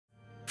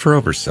For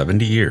over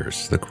 70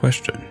 years, the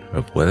question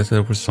of whether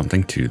there was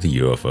something to the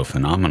UFO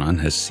phenomenon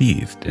has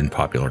seethed in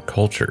popular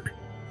culture,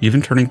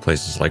 even turning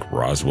places like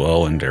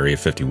Roswell and Area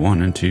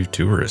 51 into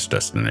tourist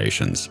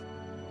destinations.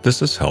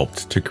 This has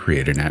helped to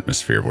create an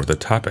atmosphere where the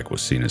topic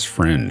was seen as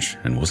fringe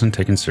and wasn't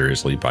taken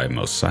seriously by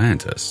most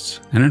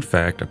scientists, and in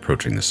fact,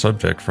 approaching the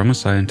subject from a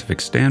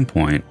scientific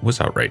standpoint was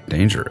outright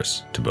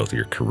dangerous to both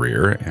your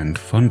career and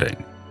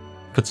funding.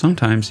 But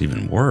sometimes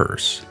even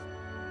worse.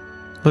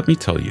 Let me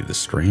tell you the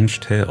strange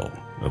tale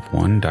of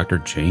one Dr.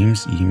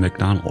 James E.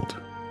 McDonald.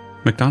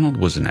 McDonald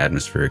was an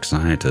atmospheric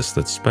scientist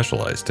that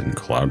specialized in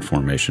cloud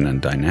formation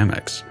and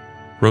dynamics,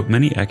 wrote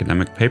many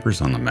academic papers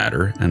on the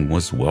matter, and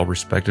was well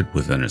respected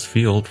within his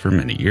field for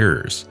many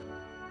years.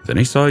 Then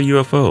he saw a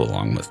UFO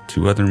along with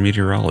 2 other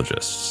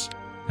meteorologists,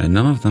 and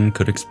none of them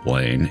could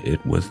explain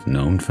it with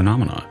known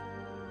phenomena.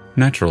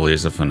 Naturally,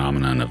 as a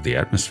phenomenon of the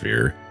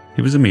atmosphere,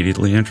 he was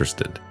immediately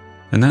interested,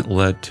 and that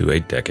led to a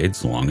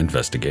decades-long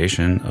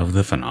investigation of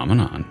the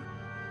phenomenon.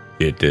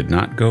 It did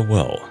not go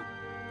well.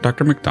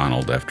 Dr.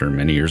 McDonald, after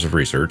many years of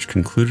research,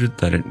 concluded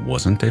that it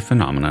wasn't a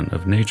phenomenon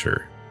of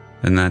nature,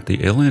 and that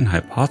the alien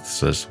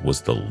hypothesis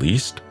was the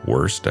least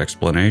worst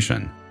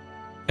explanation,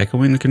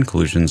 echoing the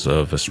conclusions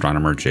of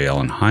astronomer J.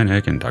 Allen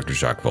Hynek and Dr.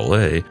 Jacques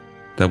Vallée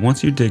that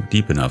once you dig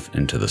deep enough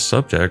into the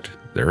subject,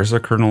 there is a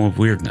kernel of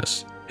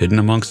weirdness hidden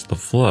amongst the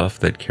fluff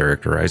that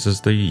characterizes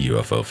the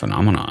UFO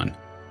phenomenon.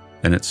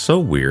 And it's so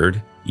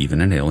weird,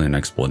 even an alien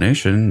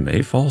explanation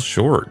may fall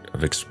short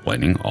of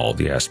explaining all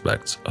the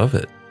aspects of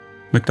it.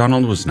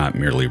 McDonald was not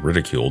merely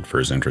ridiculed for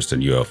his interest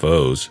in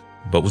UFOs,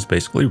 but was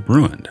basically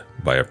ruined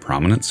by a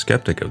prominent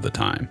skeptic of the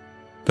time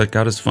that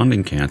got his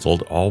funding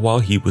canceled, all while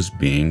he was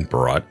being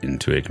brought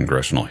into a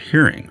congressional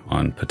hearing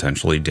on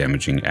potentially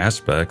damaging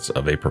aspects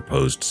of a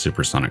proposed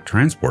supersonic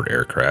transport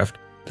aircraft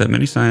that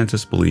many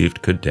scientists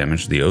believed could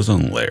damage the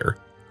ozone layer,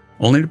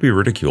 only to be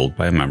ridiculed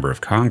by a member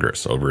of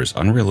Congress over his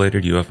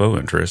unrelated UFO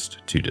interest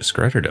to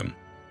discredit him.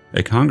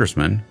 A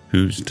congressman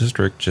whose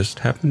district just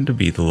happened to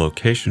be the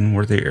location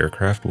where the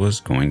aircraft was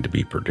going to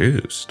be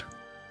produced.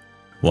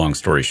 Long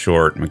story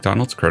short,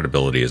 McDonald's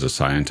credibility as a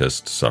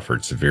scientist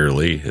suffered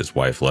severely, his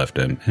wife left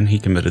him, and he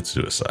committed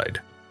suicide.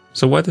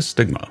 So why the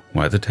stigma?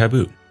 Why the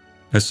taboo?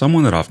 As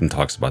someone that often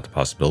talks about the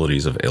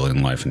possibilities of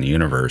alien life in the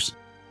universe,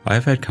 I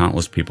have had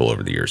countless people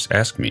over the years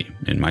ask me,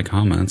 in my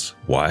comments,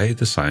 why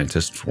the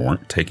scientists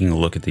weren't taking a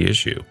look at the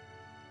issue.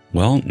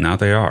 Well, now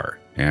they are,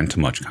 and to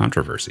much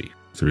controversy,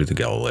 through the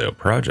Galileo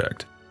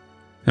project.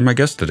 And my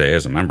guest today,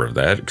 as a member of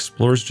that,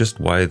 explores just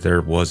why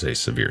there was a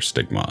severe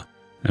stigma,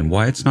 and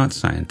why it's not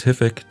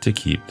scientific to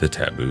keep the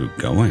taboo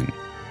going.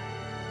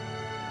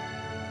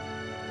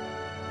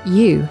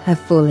 You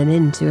have fallen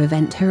into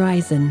Event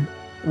Horizon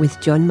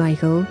with John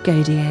Michael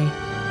Godier.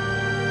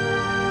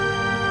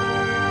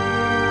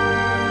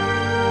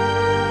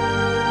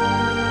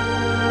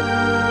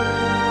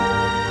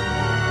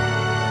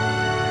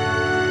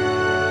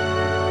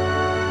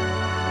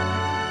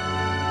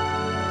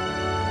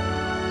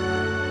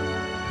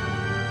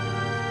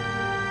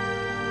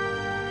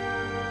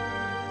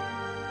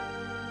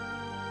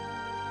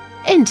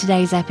 In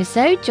today's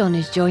episode, John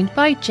is joined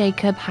by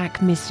Jacob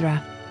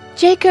Haqq-Misra.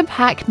 Jacob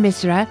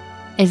Haqq-Misra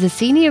is a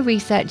senior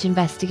research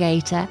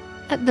investigator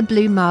at the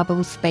Blue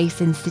Marble Space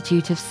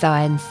Institute of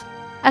Science.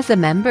 As a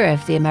member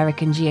of the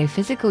American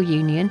Geophysical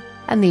Union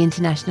and the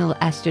International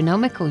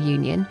Astronomical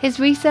Union,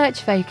 his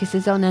research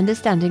focuses on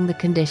understanding the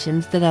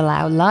conditions that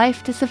allow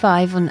life to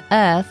survive on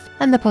Earth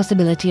and the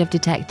possibility of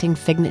detecting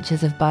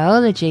signatures of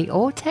biology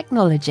or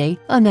technology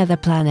on other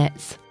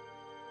planets.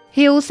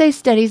 He also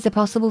studies the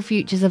possible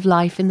futures of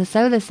life in the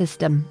solar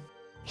system.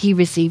 He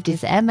received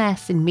his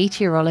MS in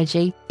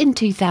meteorology in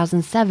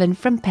 2007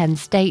 from Penn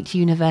State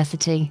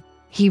University.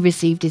 He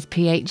received his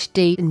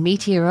PhD in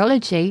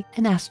meteorology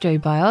and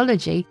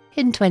astrobiology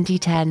in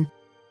 2010.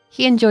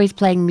 He enjoys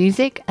playing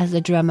music as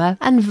a drummer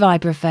and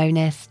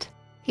vibraphonist.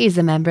 He is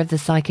a member of the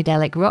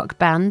psychedelic rock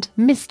band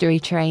Mystery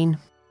Train.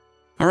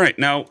 All right,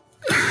 now,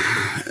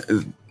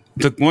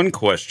 the one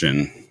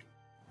question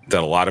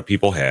that a lot of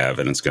people have,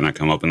 and it's going to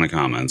come up in the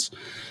comments,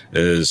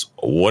 is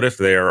what if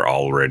they are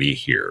already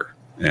here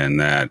and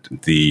that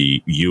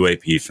the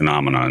UAP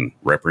phenomenon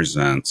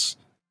represents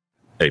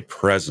a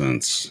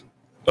presence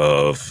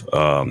of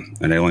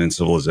an alien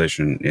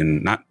civilization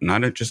in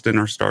not just in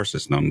our star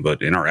system,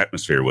 but in our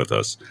atmosphere with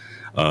us,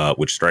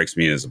 which strikes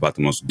me as about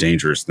the most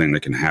dangerous thing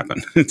that can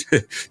happen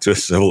to a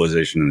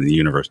civilization in the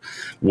universe.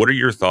 What are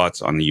your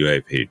thoughts on the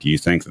UAP? Do you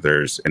think that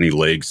there's any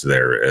legs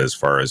there as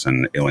far as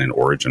an alien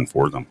origin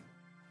for them?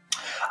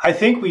 I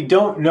think we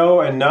don't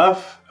know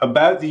enough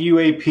about the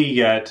UAP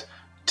yet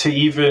to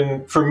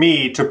even, for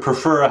me, to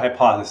prefer a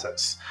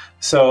hypothesis.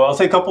 So I'll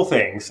say a couple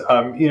things.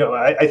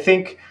 I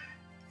think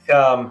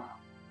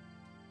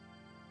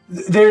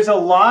there's a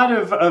lot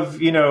of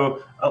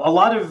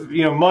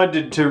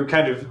mud to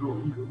kind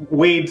of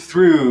wade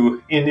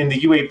through in the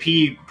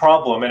UAP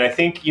problem, and I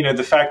think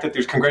the fact that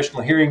there's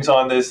congressional hearings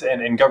on this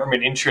and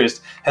government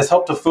interest has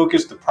helped to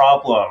focus the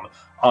problem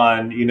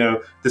on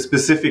the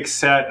specific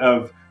set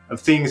of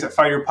of things that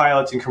fighter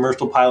pilots and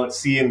commercial pilots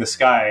see in the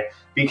sky.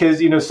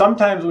 Because,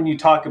 sometimes when you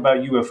talk about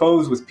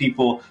UFOs with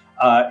people,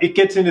 it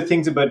gets into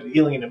things about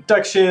alien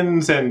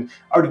abductions and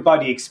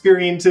out-of-body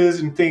experiences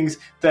and things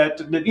that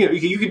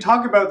you can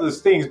talk about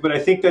those things, but I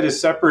think that is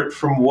separate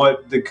from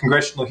what the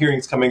congressional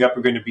hearings coming up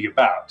are going to be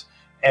about.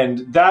 And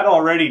that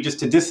already, just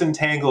to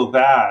disentangle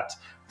that,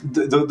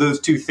 those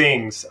two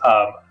things,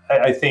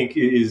 I think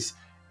is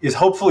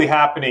hopefully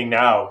happening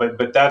now,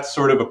 but that's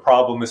sort of a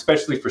problem,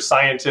 especially for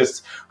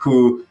scientists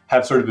who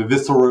have sort of a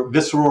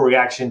visceral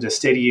reaction to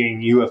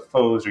studying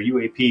UFOs or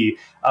UAP.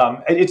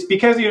 It's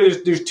because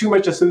there's too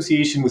much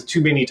association with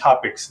too many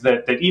topics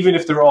that even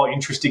if they're all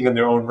interesting in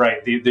their own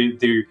right,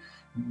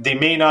 they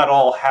may not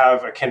all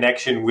have a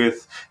connection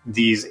with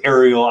these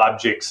aerial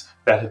objects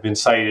that have been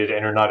sighted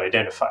and are not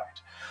identified.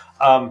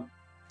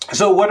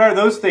 So what are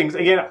those things?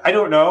 Again, I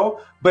don't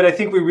know, but I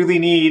think we really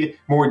need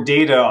more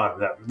data on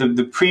them.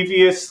 The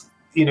previous,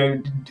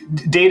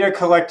 data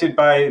collected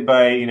by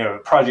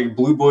Project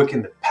Blue Book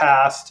in the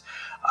past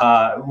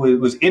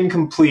was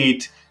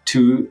incomplete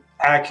to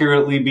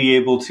accurately be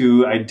able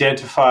to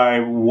identify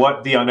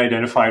what the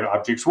unidentified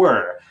objects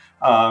were.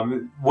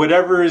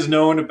 Whatever is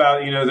known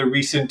about, the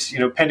recent,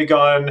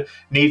 Pentagon,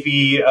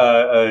 Navy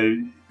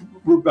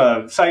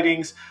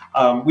sightings,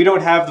 we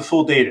don't have the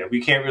full data.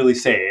 We can't really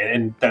say,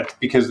 and that's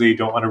because they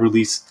don't want to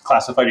release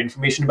classified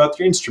information about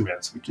their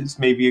instruments, which is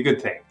maybe a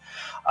good thing.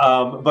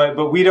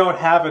 But we don't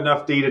have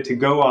enough data to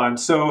go on.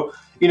 So,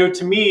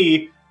 to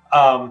me,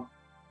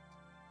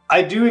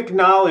 I do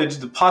acknowledge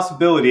the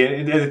possibility,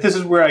 and this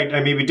is where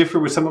I maybe differ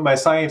with some of my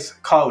science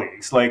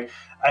colleagues. Like,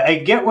 I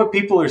get what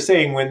people are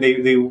saying when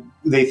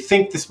they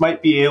think this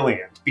might be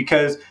aliens,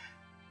 because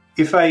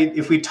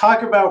if we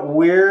talk about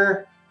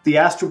where the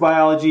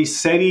astrobiology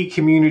SETI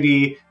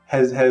community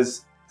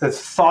has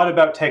thought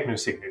about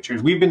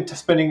technosignatures. We've been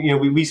spending,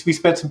 we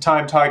spent some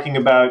time talking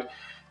about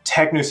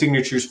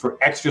technosignatures for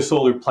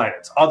extrasolar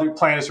planets, other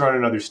planets around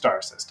another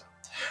star system.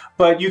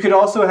 But you could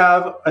also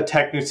have a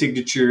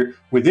technosignature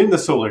within the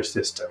solar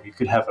system. You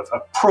could have a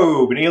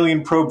probe, an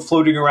alien probe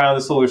floating around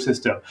the solar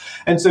system.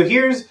 And so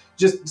here's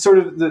just sort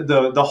of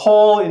the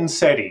hole in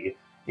SETI.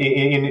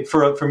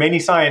 For many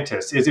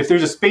scientists, is if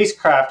there's a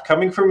spacecraft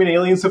coming from an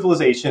alien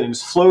civilization and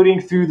is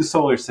floating through the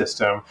solar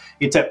system,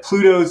 it's at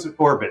Pluto's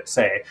orbit,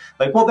 say,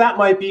 like, well, that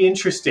might be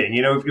interesting.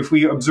 If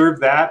we observe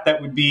that,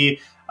 that would be,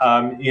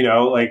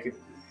 like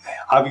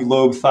Avi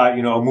Loeb thought,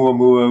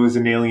 Oumuamua was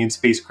an alien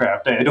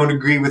spacecraft. I don't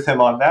agree with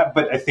him on that,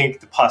 but I think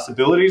the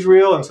possibility is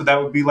real, and so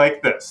that would be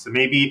like this. So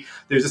maybe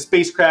there's a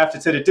spacecraft,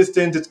 it's at a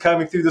distance, it's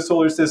coming through the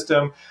solar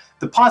system.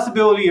 The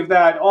possibility of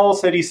that, all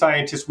SETI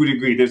scientists would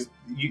agree. That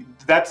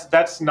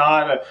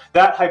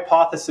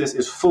hypothesis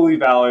is fully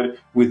valid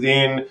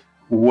within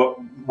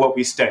what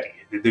we study.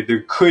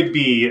 There could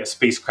be a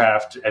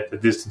spacecraft at the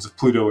distance of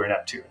Pluto or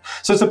Neptune.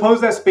 So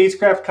suppose that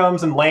spacecraft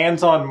comes and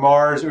lands on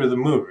Mars or the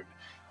Moon.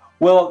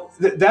 Well,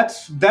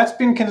 that's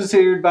been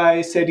considered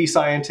by SETI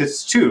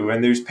scientists too,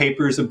 and there's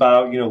papers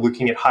about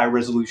looking at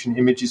high-resolution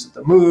images of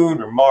the Moon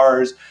or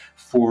Mars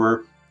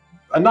for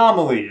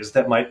anomalies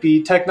that might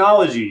be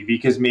technology,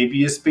 because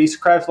maybe a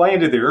spacecraft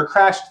landed there or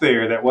crashed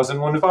there that wasn't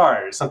one of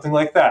ours, something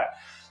like that.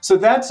 So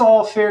that's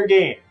all fair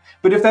game.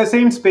 But if that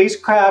same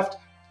spacecraft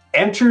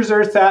enters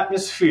Earth's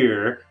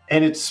atmosphere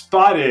and it's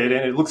spotted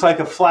and it looks like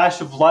a flash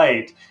of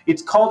light,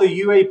 it's called a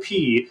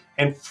UAP,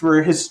 and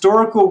for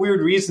historical weird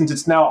reasons,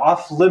 it's now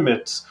off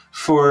limits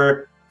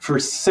for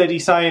SETI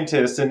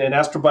scientists and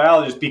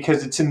astrobiologists,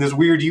 because it's in this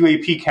weird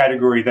UAP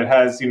category that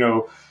has,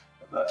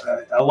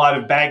 a lot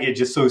of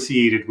baggage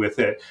associated with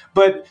it.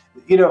 But,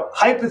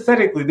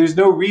 hypothetically, there's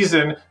no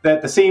reason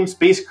that the same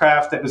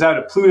spacecraft that was out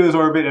at Pluto's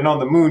orbit and on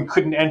the Moon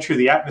couldn't enter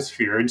the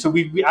atmosphere. And so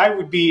I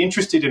would be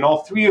interested in all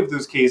three of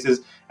those cases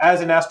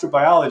as an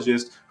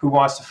astrobiologist who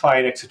wants to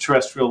find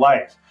extraterrestrial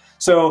life.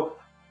 So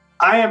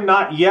I am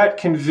not yet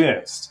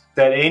convinced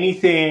that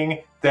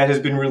anything that has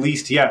been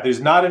released yet,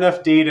 there's not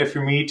enough data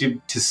for me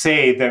to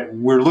say that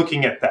we're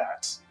looking at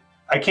that.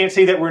 I can't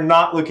say that we're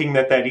not looking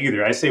at that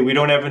either. I say we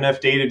don't have enough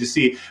data to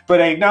see,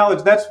 but I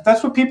acknowledge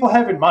that's what people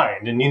have in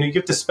mind. And you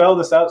have to spell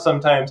this out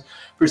sometimes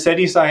for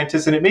SETI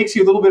scientists, and it makes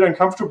you a little bit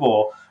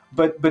uncomfortable.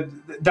 But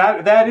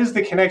that is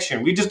the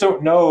connection. We just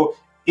don't know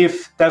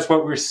if that's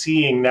what we're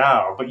seeing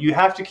now. But you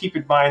have to keep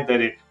in mind that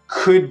it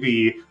could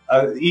be,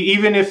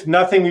 even if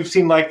nothing we've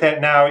seen like that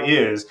now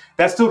is,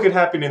 that still could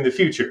happen in the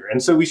future.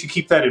 And so we should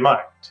keep that in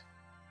mind.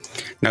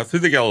 Now,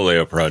 through the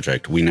Galileo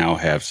project, we now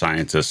have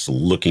scientists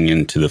looking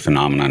into the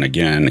phenomenon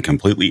again,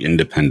 completely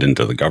independent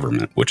of the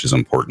government, which is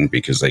important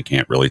because they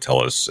can't really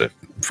tell us,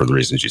 for the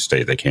reasons you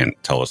state, they can't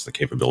tell us the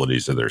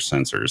capabilities of their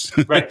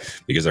sensors,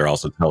 right? Because they're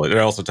also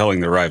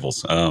telling their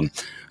rivals.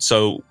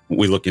 So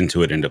we look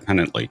into it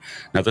independently.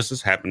 Now, this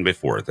has happened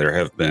before. There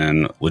have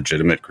been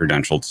legitimate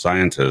credentialed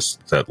scientists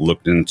that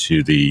looked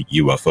into the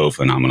UFO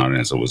phenomenon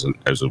as it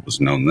was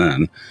known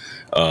then,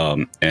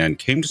 and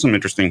came to some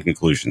interesting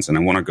conclusions. And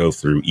I want to go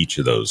through each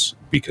of those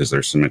because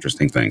there's some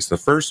interesting things. The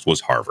first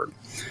was Harvard.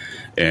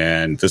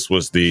 And this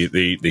was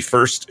the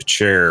first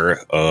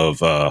chair of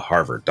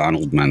Harvard,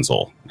 Donald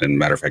Menzel. And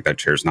matter of fact, that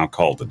chair is now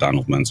called the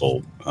Donald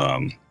Menzel.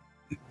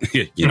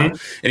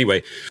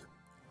 Anyway,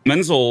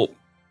 Menzel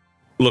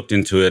looked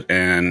into it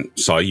and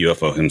saw a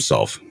UFO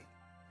himself,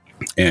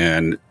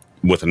 and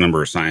with a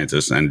number of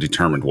scientists, and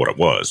determined what it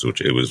was,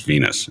 which it was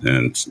Venus,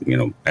 and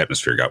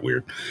atmosphere got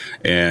weird,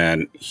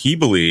 and he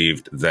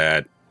believed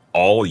that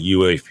all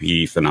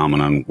UAP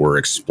phenomenon were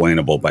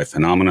explainable by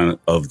phenomena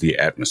of the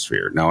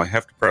atmosphere. Now, I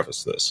have to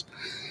preface this.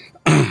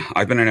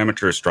 I've been an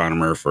amateur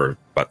astronomer for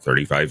about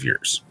 35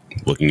 years,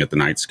 looking at the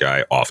night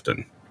sky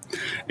often,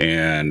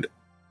 and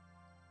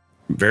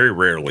very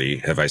rarely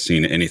have I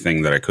seen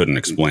anything that I couldn't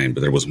explain,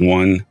 but there was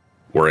one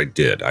where I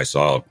did. I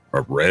saw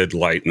a red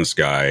light in the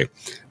sky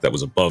that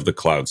was above the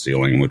cloud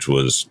ceiling, which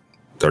was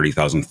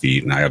 30,000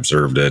 feet, and I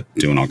observed it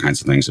doing all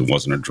kinds of things. It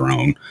wasn't a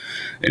drone,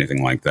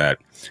 anything like that.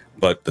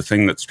 But the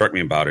thing that struck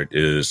me about it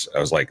is I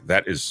was like,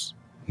 that is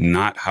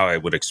not how I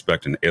would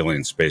expect an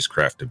alien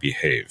spacecraft to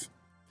behave.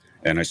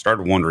 And I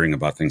started wondering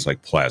about things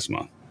like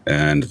plasma.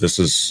 And this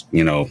is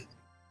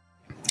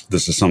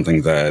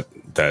something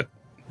that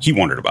he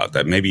wondered about,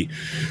 that maybe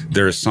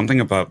there is something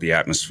about the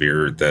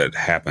atmosphere that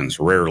happens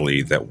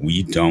rarely that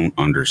we don't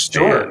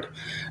understand. Sure.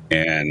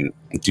 And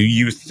do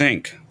you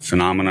think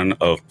phenomenon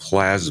of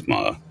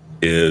plasma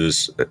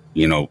is,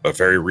 a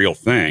very real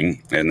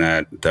thing, and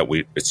that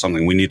it's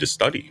something we need to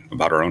study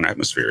about our own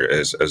atmosphere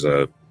as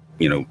a,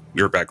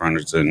 your background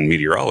is in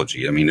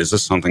meteorology. I mean, is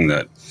this something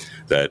that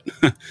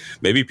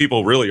maybe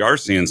people really are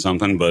seeing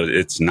something, but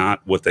it's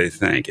not what they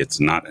think? It's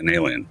not an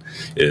alien.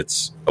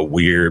 It's a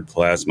weird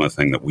plasma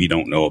thing that we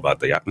don't know about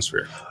the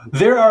atmosphere.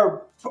 There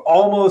are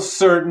almost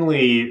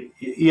certainly,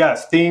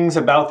 yes, things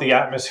about the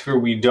atmosphere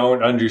we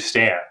don't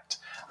understand.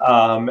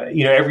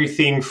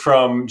 Everything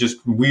from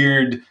just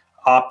weird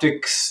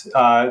optics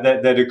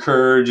that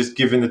occur just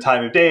given the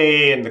time of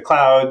day and the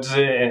clouds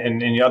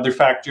and other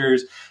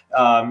factors,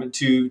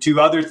 to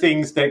other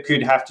things that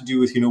could have to do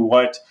with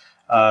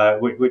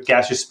what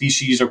gaseous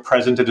species are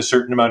present at a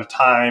certain amount of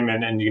time,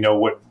 and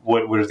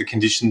what are the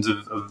conditions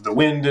of the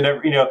wind,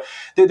 and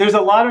there's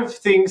a lot of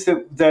things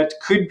that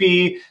could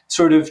be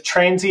sort of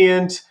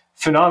transient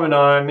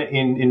phenomenon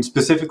in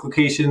specific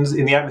locations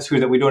in the atmosphere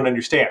that we don't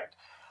understand.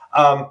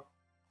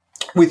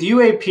 With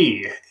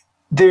UAP,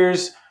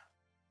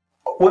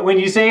 when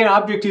you say an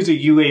object is a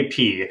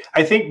UAP,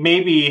 I think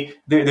maybe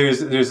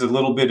there's a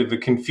little bit of a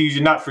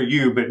confusion, not for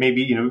you, but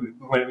maybe,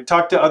 when we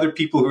talk to other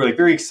people who are like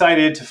very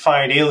excited to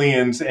find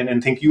aliens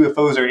and think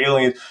UFOs are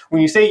aliens,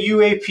 when you say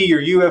UAP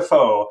or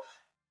UFO,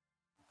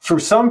 for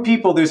some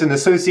people, there's an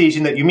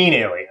association that you mean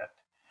alien.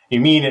 You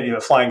mean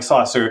a flying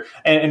saucer.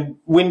 And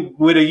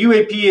what a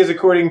UAP is,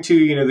 according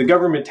to the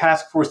government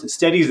task force that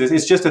studies this,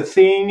 it's just a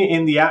thing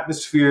in the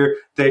atmosphere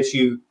that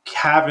you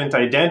haven't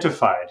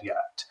identified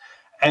yet.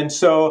 And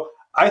so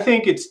I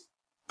think it's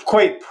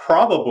quite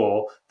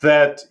probable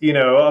that,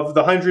 of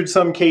the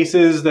 100-some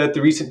cases that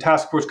the recent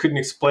task force couldn't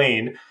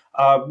explain,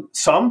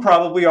 some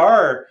probably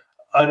are,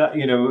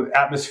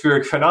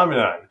 atmospheric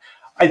phenomenon.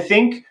 I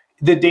think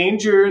the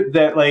danger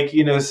that,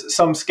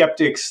 some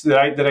skeptics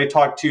that I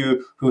talk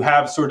to who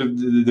have sort of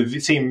the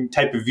same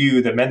type of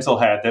view that Menzel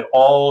had, that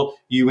all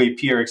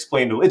UAP are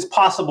explainable. It's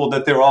possible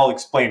that they're all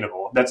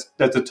explainable. That's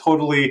a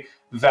totally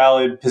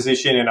valid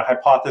position and a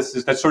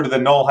hypothesis. That's sort of the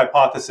null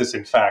hypothesis,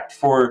 in fact,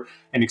 for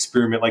an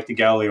experiment like the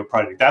Galileo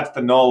project. That's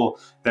the null,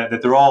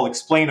 that they're all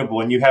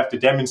explainable, and you have to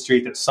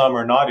demonstrate that some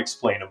are not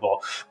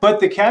explainable. But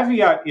the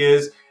caveat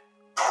is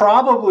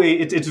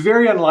probably, it's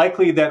very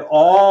unlikely that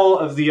all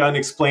of the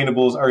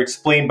unexplainables are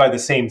explained by the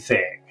same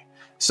thing.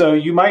 So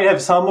you might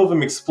have some of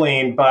them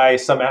explained by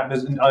some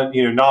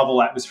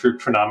novel atmospheric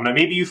phenomena.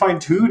 Maybe you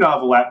find two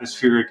novel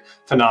atmospheric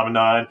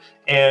phenomenon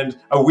and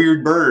a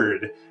weird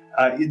bird.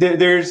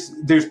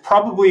 There's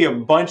probably a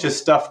bunch of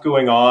stuff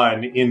going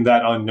on in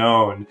that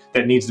unknown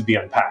that needs to be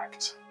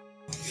unpacked.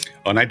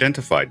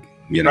 Unidentified,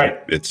 right.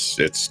 It's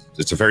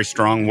a very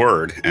strong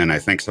word, and I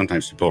think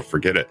sometimes people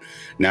forget it.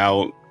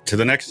 Now, to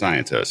the next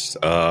scientist,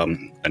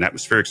 an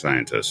atmospheric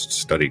scientist,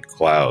 studied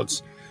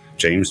clouds,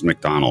 James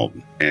McDonald,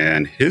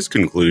 and his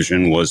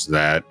conclusion was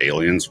that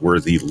aliens were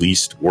the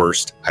least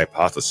worst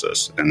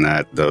hypothesis, and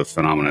that the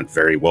phenomenon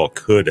very well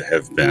could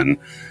have been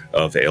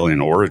of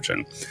alien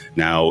origin.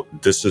 Now,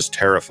 this is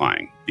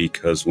terrifying,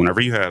 because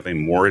whenever you have a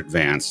more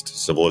advanced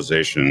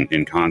civilization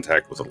in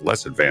contact with a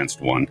less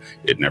advanced one,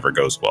 it never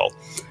goes well.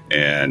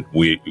 And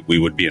we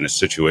would be in a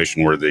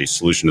situation where the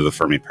solution to the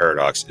Fermi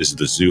paradox is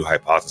the zoo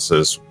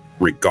hypothesis,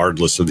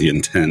 regardless of the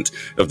intent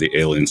of the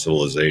alien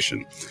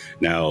civilization.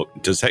 Now,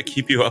 does that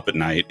keep you up at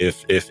night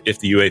if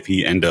the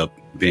UAP end up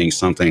being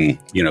something,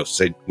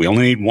 say we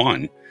only need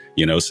one,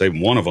 say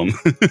one of them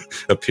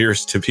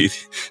appears to be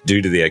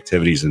due to the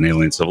activities in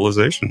alien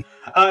civilization?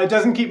 It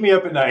doesn't keep me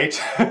up at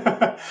night.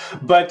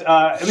 But,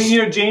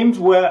 James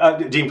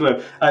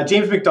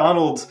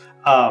McDonald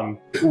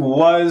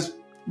was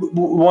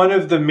one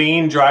of the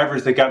main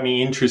drivers that got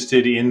me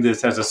interested in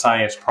this as a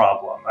science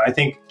problem. I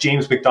think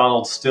James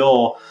McDonald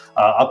still,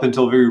 up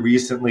until very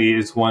recently,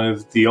 is one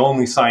of the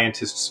only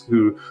scientists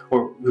who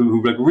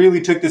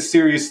really took this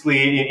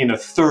seriously in a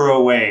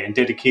thorough way and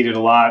dedicated a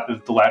lot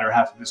of the latter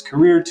half of his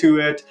career to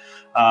it.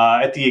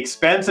 At the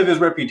expense of his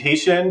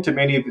reputation to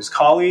many of his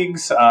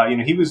colleagues.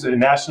 He was a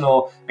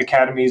National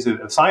Academies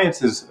of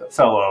Sciences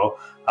fellow,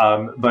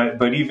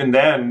 but even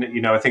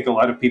then, I think a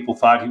lot of people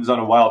thought he was on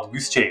a wild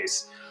goose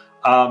chase.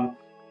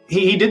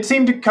 He did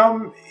seem to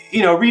come,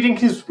 reading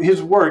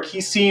his work,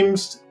 he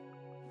seems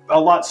a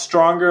lot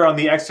stronger on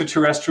the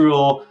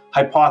extraterrestrial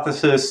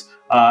hypothesis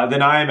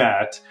than I'm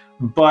at,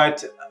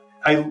 but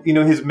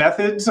his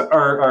methods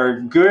are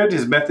good.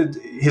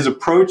 His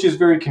approach is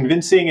very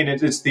convincing, and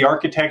it's the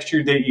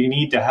architecture that you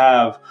need to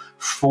have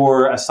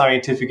for a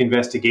scientific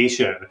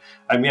investigation.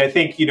 I mean, I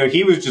think,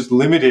 he was just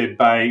limited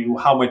by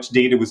how much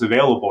data was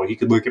available. He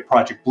could look at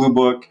Project Blue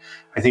Book.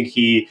 I think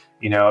he,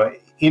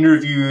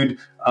 interviewed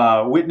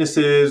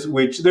witnesses,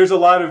 which there's a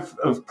lot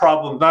of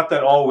problems. Not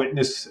that all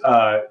witness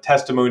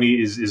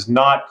testimony is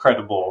not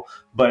credible,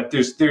 but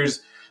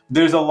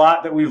there's a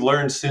lot that we've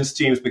learned since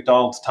James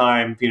McDonald's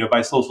time,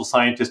 by social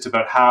scientists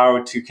about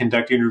how to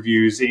conduct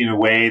interviews in a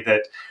way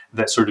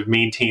that sort of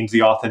maintains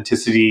the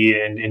authenticity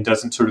and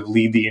doesn't sort of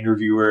lead the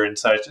interviewer and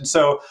such. And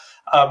so,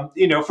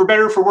 for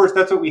better or for worse,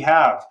 that's what we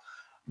have.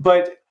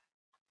 But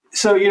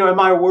so, am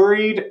I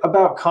worried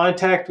about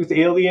contact with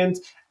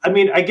aliens? I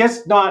mean, I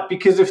guess not,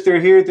 because if they're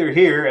here, they're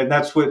here, and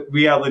that's what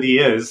reality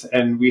is,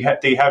 and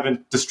they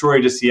haven't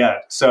destroyed us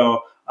yet.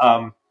 So,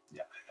 I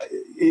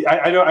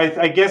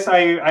guess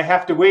I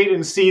have to wait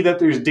and see that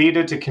there's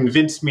data to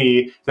convince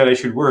me that I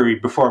should worry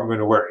before I'm going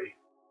to worry.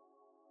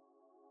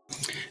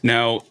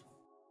 Now,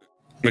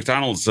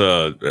 McDonald's,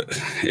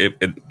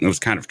 it was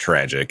kind of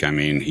tragic. I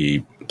mean,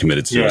 he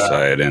committed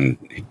suicide, and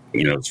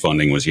his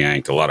funding was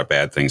yanked. A lot of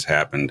bad things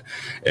happened,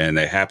 and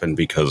they happened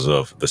because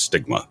of the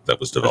stigma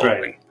that was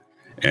developing. Right.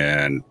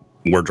 And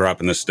we're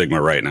dropping this stigma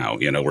right now.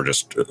 We're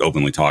just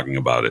openly talking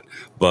about it.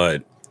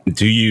 But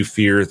do you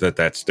fear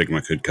that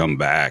stigma could come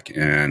back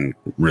and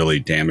really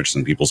damage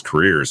some people's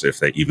careers if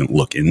they even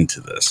look into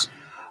this?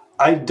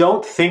 I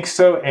don't think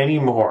so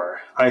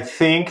anymore. I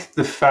think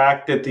the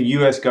fact that the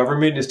U.S.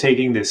 government is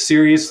taking this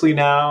seriously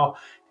now,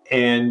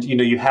 and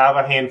you have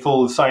a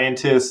handful of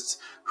scientists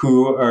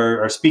who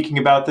are speaking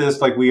about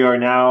this like we are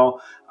now,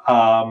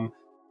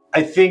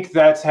 I think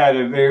that's had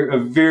a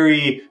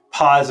very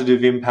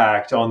positive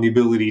impact on the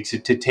ability to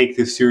take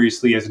this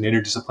seriously as an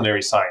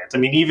interdisciplinary science. I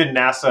mean, even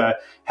NASA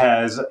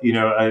has,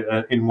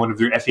 in one of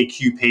their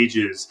FAQ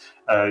pages,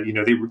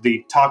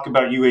 they talk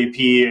about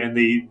UAP, and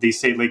they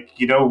say, like,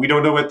 we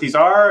don't know what these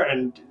are,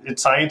 and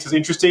science is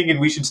interesting, and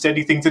we should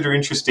study things that are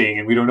interesting,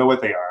 and we don't know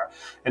what they are.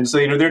 And so,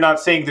 they're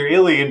not saying they're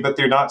alien, but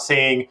they're not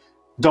saying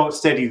don't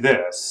study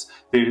this.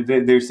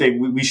 They're saying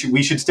we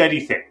should study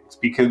things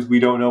because we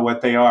don't know what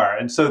they are.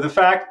 And so the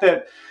fact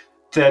that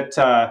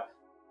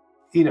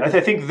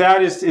I think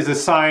that is a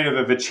sign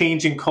of a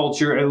changing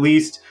culture, at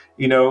least,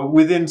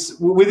 within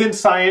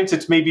science,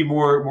 it's maybe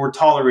more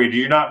tolerated.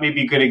 You're not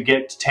maybe going to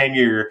get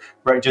tenure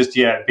right just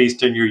yet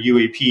based on your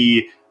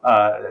UAP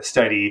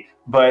study,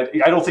 but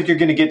I don't think you're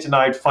going to get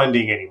denied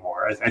funding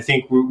anymore. I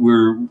think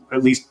we're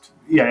at least,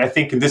 I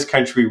think in this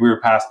country, we're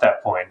past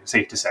that point, it's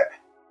safe to say.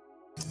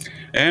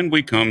 And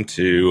we come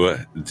to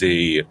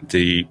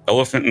the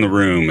elephant in the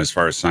room as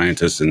far as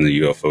scientists in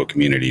the UFO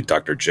community,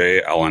 Dr.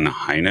 J. Allen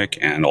Hynek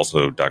and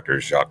also Dr.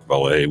 Jacques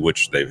Vallée,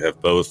 which they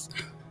have both,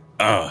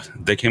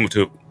 they came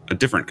to a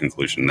different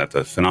conclusion, that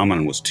the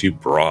phenomenon was too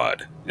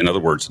broad. In other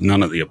words,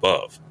 none of the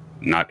above.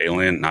 Not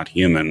alien, not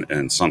human,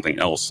 and something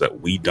else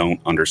that we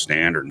don't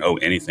understand or know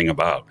anything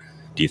about.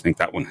 Do you think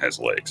that one has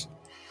legs?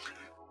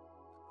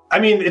 I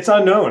mean, it's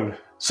unknown.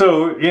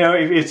 So,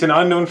 if it's an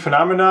unknown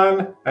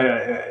phenomenon,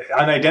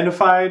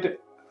 unidentified,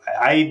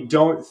 I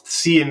don't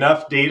see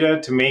enough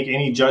data to make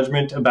any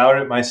judgment about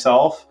it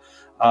myself.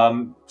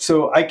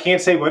 So I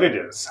can't say what it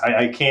is.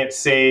 I can't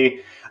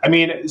say, I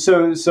mean, I've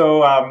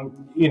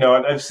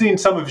seen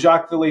some of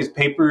Jacques Vallée's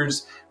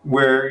papers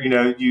where,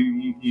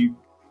 you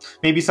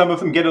maybe some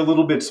of them get a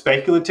little bit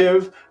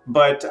speculative,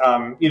 but,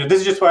 this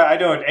is just why I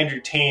don't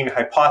entertain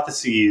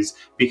hypotheses,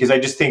 because I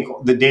just think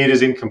the data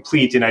is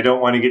incomplete, and I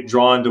don't want to get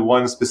drawn to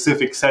one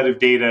specific set of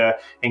data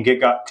and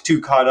got too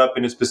caught up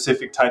in a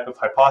specific type of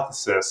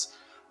hypothesis.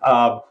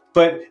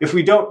 But if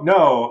we don't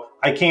know,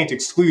 I can't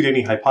exclude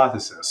any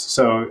hypothesis.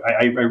 So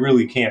I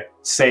really can't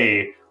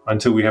say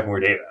until we have more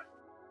data.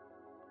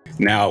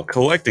 Now,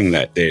 collecting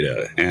that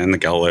data and the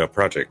Galileo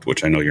project,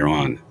 which I know you're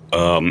on,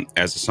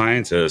 as a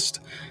scientist,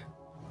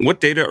 what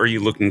data are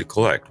you looking to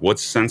collect? What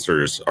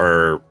sensors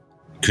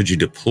could you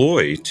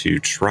deploy to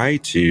try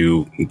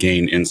to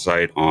gain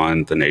insight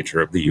on the nature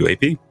of the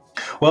UAP?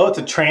 Well, it's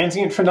a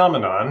transient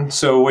phenomenon.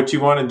 So what you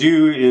want to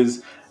do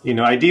is,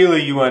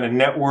 ideally you want a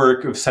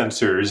network of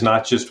sensors,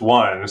 not just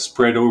one,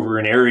 spread over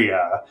an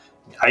area.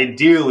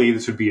 Ideally,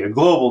 this would be a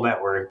global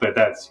network, but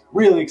that's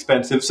really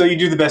expensive. So you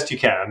do the best you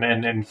can.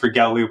 And for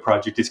Galileo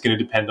project, it's going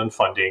to depend on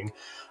funding.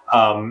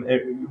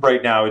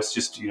 Right now, it's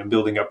just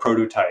building a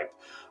prototype.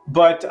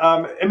 But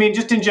I mean,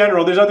 just in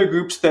general, there's other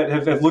groups that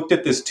have looked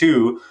at this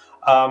too.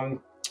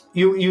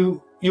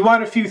 You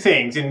want a few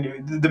things,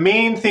 and the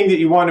main thing that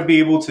you want to be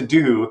able to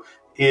do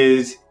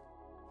is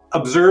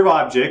observe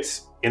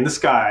objects in the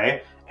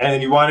sky, and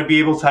then you want to be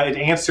able to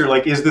answer,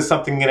 like, is this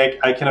something that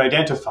I can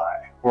identify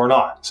or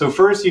not? So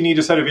first you need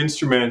a set of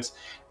instruments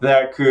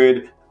that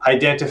could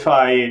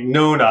identify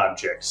known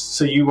objects.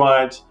 So you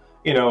want,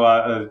 you know,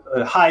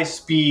 a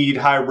high-speed,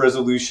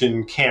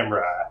 high-resolution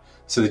camera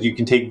so that you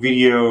can take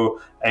video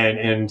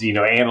and you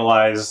know,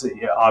 analyze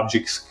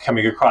objects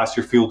coming across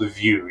your field of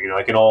view, you know,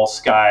 like an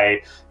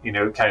all-sky, you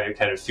know, kind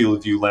of field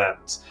of view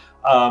lens.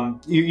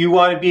 You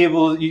want to be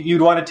able,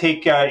 you'd want to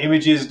take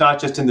images not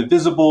just in the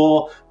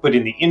visible, but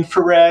in the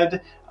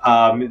infrared.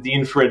 The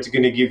infrared's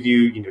going to give you,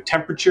 you know,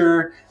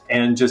 temperature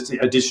and just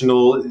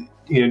additional,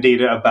 you know,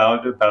 data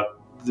about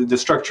the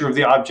structure of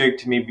the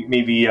object.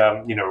 Maybe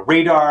you know,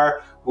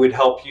 radar would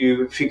help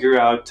you figure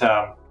out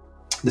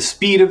the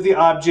speed of the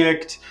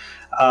object.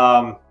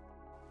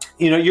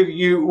 You know,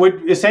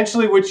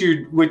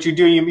 what you're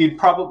doing, you'd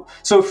probably,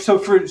 so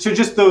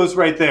just those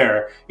right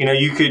there, you know,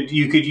 you could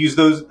use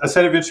a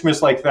set of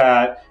instruments like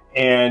that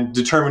and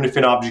determine if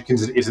an object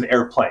is an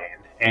airplane,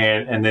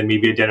 and then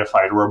maybe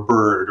identify it, or a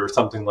bird or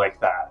something like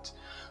that.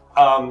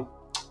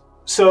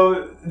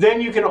 So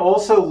then you can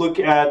also look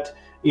at,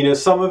 you know,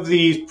 some of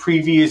these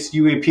previous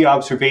UAP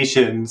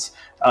observations,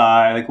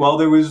 like, well,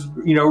 there was,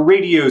 you know,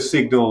 radio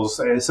signals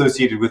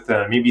associated with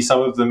them. Maybe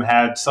some of them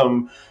had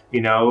some, you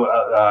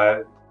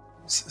know,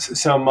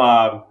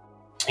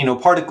 you know,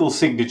 particle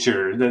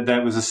signature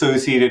that was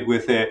associated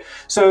with it.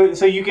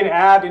 So you can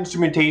add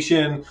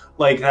instrumentation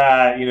like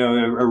that, you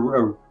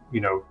know,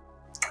 you know,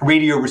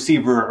 radio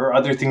receiver or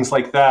other things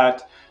like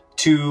that,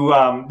 to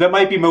that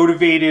might be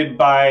motivated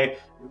by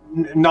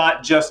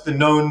not just the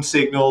known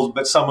signals,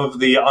 but some of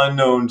the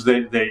unknowns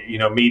that you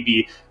know,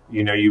 maybe,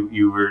 you know,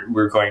 you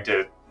were going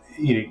to,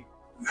 you know,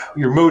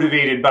 you're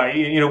motivated by,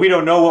 you know, we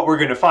don't know what we're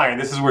going to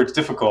find. This is where it's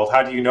difficult.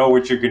 How do you know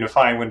what you're going to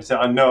find when it's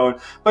unknown?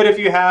 But if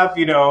you have,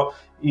 you know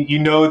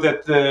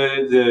that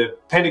the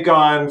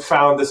Pentagon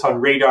found this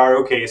on radar.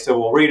 Okay, so,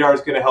 well, radar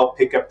is going to help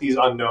pick up these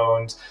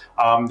unknowns.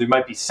 There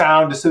might be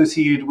sound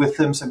associated with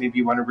them, so maybe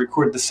you want to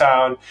record the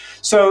sound.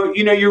 So,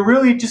 you know, you're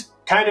really just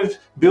kind of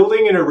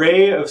building an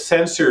array of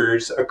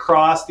sensors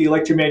across the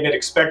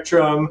electromagnetic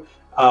spectrum,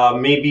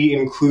 maybe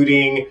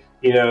including,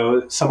 you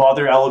know, some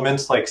other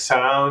elements like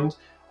sound,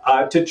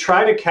 to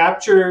try to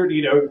capture,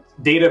 you know,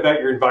 data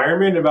about your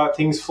environment, about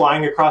things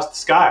flying across the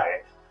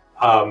sky.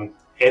 And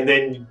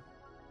then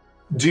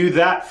do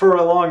that for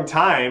a long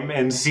time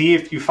and see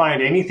if you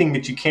find anything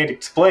that you can't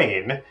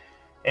explain.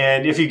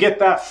 And if you get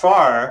that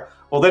far,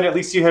 well, then at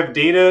least you have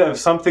data of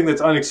something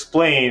that's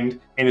unexplained,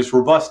 and it's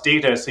robust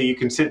data, so you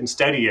can sit and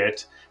study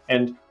it.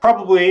 And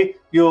probably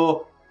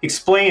you'll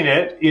explain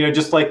it, you know,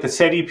 just like the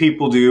SETI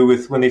people do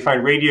with when they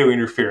find radio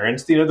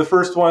interference. You know, the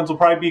first ones will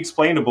probably be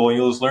explainable, and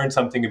you'll just learn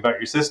something about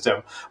your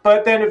system.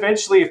 But then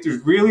eventually, if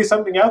there's really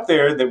something out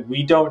there that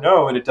we don't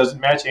know and it doesn't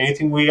match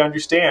anything we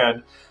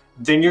understand,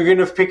 then you're going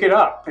to pick it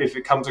up if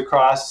it comes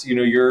across, you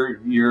know,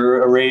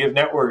 your array of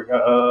network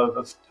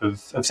of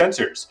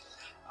sensors.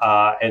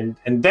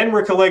 And then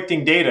we're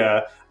collecting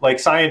data like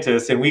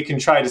scientists, and we can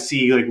try to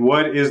see, like,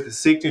 what is the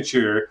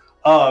signature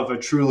of a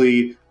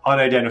truly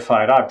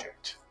unidentified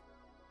object.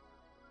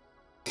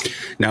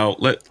 Now,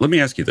 let me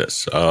ask you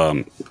this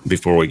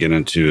before we get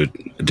into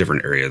a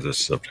different area of this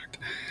subject.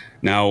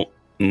 Now,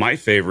 my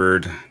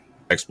favored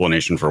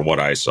explanation for what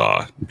I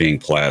saw being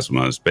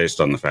plasma is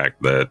based on the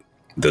fact that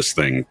this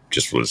thing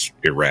just was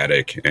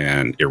erratic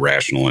and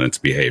irrational in its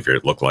behavior.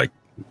 It looked like,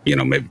 you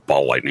know, maybe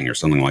ball lightning or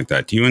something like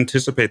that. Do you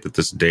anticipate that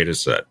this data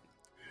set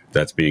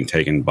that's being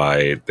taken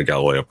by the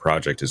Galileo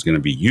project is going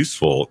to be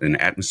useful in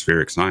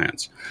atmospheric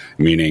science?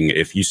 Meaning,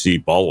 if you see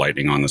ball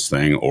lightning on this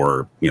thing,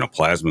 or, you know,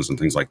 plasmas and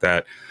things like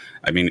that,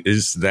 I mean,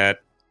 is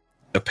that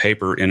a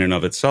paper in and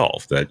of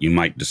itself that you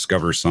might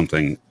discover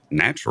something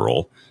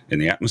natural in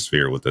the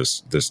atmosphere with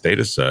this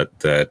data set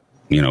that,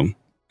 you know,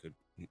 could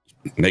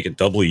make it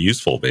doubly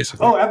useful,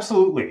 basically? Oh,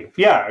 absolutely.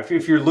 Yeah.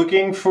 If you're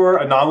looking for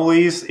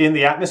anomalies in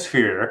the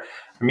atmosphere,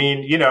 I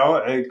mean, you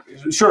know,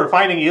 sure,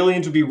 finding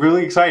aliens would be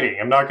really exciting.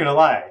 I'm not going to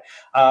lie.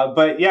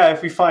 But yeah,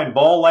 if we find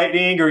ball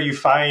lightning, or you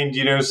find,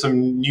 you know,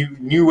 some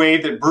new way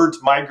that birds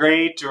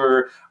migrate,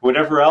 or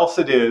whatever else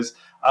it is,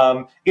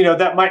 you know,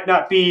 that might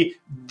not be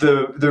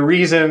the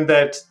reason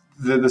that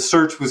the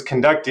search was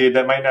conducted.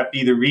 That might not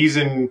be the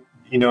reason,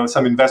 you know,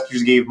 some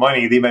investors gave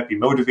money. They might be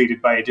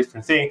motivated by a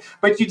different thing.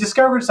 But you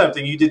discovered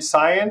something. You did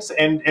science,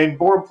 and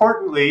more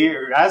importantly,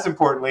 or as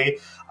importantly,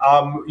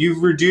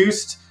 you've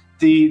reduced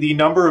the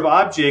number of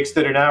objects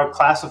that are now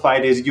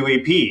classified as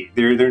UAP.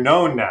 They're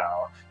known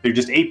now. They're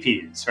just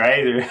APs,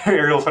 right? They're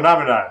aerial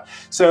phenomenon.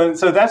 So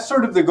that's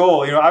sort of the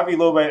goal. You know, Avi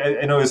Loeb,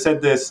 I know, has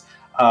said this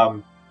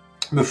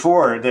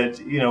before, that,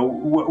 you know,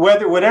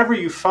 whatever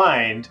you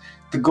find,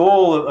 the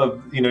goal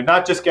of, you know,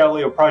 not just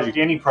Galileo project,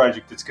 any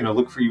project that's going to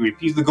look for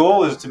UAPs, the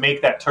goal is to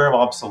make that term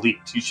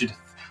obsolete. You should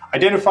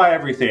identify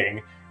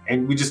everything,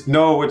 and we just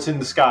know what's in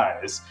the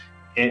skies.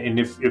 And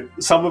if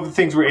some of the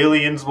things were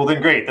aliens, well,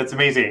 then great, that's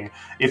amazing.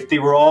 If they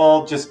were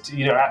all just,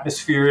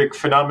 atmospheric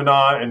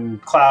phenomena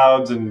and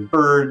clouds and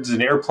birds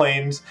and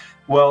airplanes,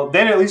 well,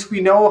 then at least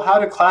we know how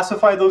to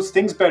classify those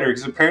things better,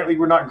 because apparently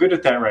we're not good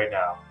at that right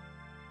now.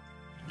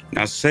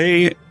 Now,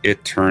 say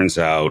it turns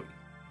out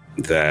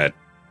that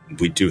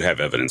we do have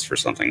evidence for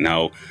something.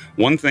 Now,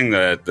 one thing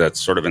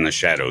that's sort of in the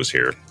shadows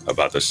here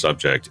about this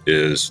subject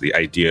is the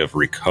idea of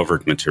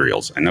recovered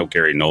materials. I know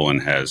Gary Nolan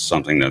has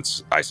something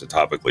that's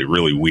isotopically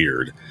really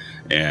weird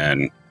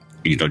and,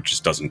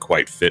 just doesn't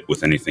quite fit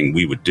with anything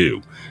we would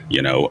do,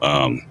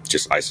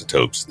 just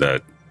isotopes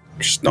that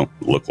just don't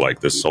look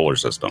like this solar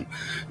system.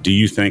 Do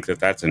you think that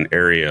that's an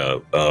area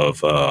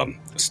of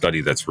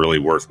study that's really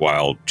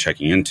worthwhile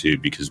checking into,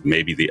 because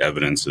maybe the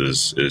evidence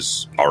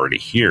is already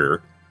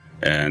here,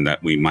 and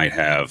that we might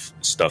have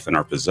stuff in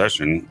our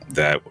possession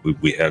that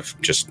we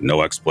have just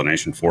no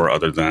explanation for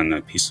other than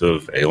a piece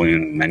of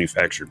alien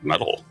manufactured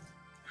metal?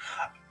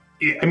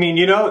 I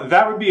mean,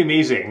 that would be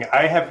amazing.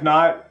 I have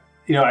not,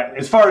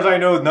 as far as I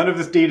know, none of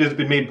this data has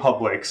been made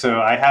public,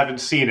 so I haven't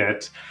seen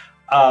it.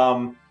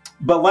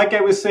 But like I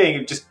was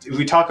saying, just if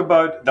we talk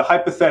about that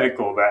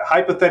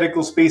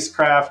hypothetical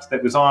spacecraft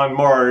that was on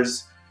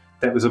Mars,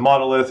 that was a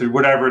monolith or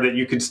whatever that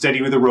you could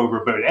study with a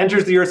rover, but it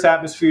enters the Earth's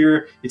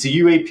atmosphere, it's a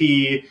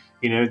UAP,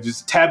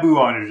 there's taboo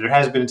on it. There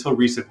has been until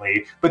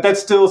recently, but that's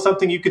still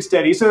something you could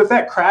study. So if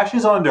that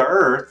crashes onto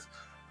Earth,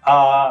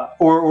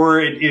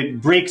 or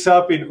it breaks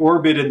up in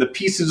orbit and the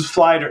pieces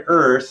fly to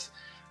Earth,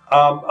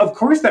 of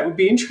course that would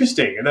be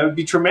interesting, and that would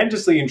be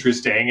tremendously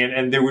interesting,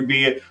 and there would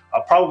be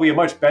probably a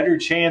much better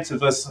chance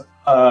of us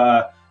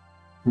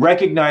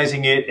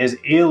recognizing it as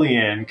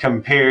alien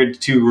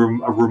compared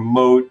to a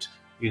remote,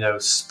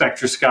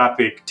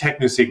 spectroscopic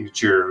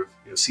technosignature,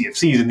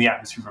 CFCs in the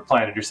atmosphere of a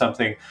planet or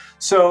something.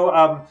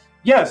 So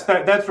yes,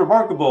 that's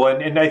remarkable,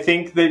 and I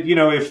think that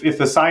if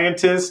a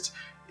scientist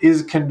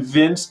is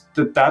convinced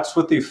that that's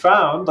what they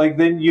found,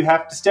 then you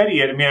have to study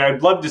it. I mean,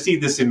 I'd love to see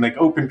this in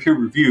open peer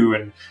review,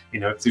 and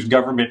if there's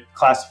government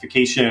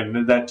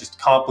classification, that just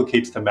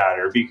complicates the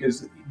matter.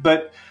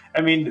 But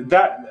I mean,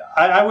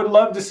 I would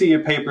love to see a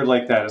paper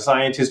like that. A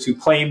scientist who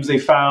claims they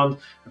found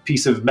a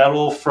piece of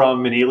metal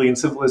from an alien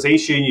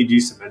civilization. You do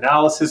some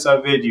analysis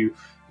of it. You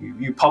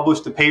publish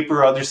the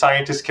paper. Other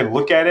scientists can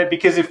look at it,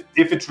 because if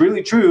it's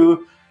really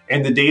true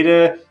and the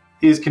data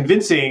is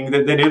convincing,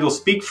 then it'll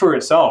speak for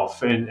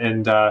itself.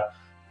 And again,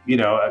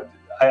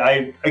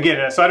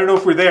 so I don't know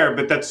if we're there,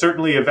 but that's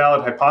certainly a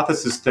valid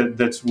hypothesis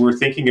that's worth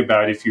thinking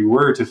about if you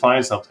were to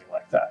find something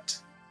like that.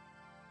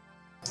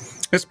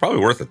 It's probably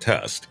worth a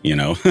test,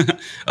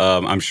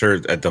 I'm sure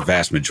that the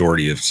vast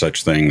majority of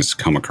such things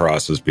come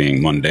across as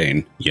being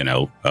mundane,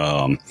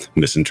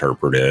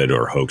 misinterpreted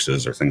or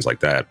hoaxes or things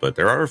like that. But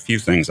there are a few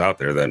things out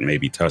there that may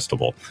be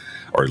testable,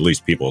 or at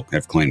least people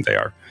have claimed they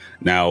are.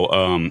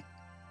 Now,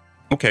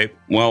 okay,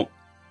 well,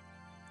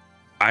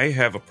 I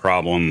have a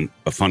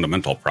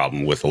fundamental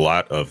problem with a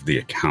lot of the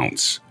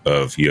accounts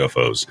of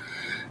UFOs,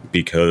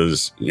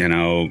 because,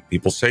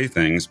 people say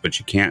things, but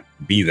you can't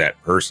be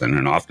that person.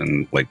 And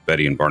often, like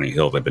Betty and Barney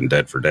Hill, they've been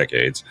dead for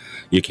decades.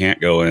 You can't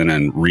go in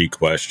and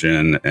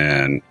re-question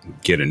and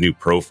get a new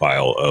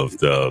profile of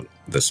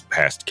this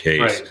past case.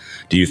 Right.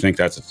 Do you think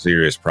that's a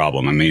serious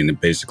problem? I mean,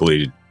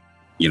 basically,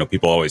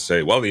 people always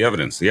say, well, the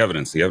evidence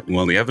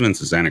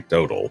is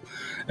anecdotal,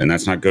 and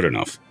that's not good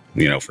enough,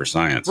 for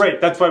science.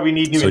 Right. That's why we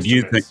need new instruments. Do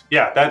you think?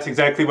 Yeah, that's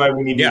exactly why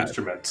we need new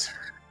instruments.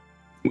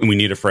 We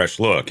need a fresh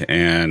look,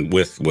 and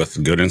with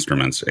good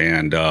instruments.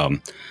 And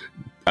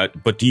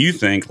but do you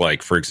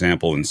think, for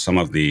example, in some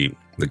of the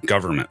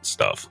government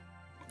stuff,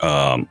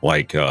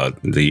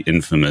 the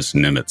infamous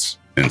Nimitz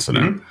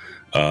incident,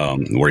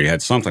 where you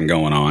had something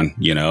going on,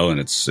 and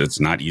it's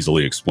not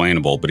easily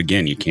explainable. But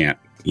again, you can't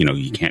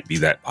be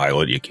that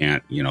pilot. You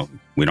can't,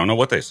 we don't know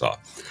what they saw.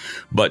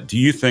 But do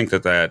you think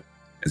that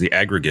the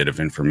aggregate of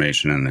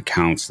information and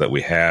accounts that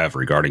we have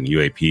regarding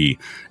UAP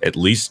at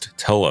least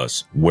tell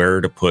us where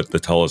to put the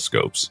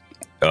telescopes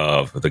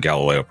of the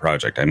Galileo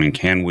project? I mean,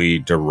 can we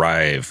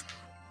derive,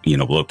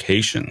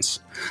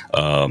 locations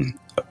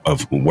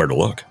of where to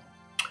look?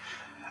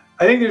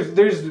 I think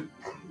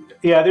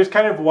there's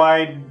kind of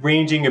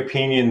wide-ranging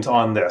opinions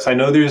on this. I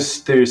know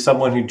there's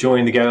someone who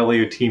joined the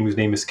Galileo team whose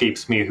name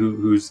escapes me,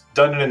 who's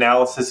done an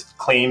analysis,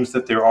 claims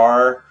that there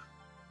are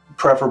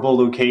preferable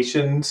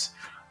locations.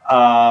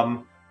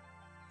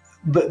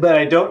 But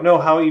I don't know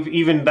how,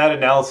 even that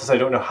analysis, I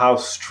don't know how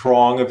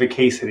strong of a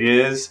case it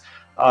is.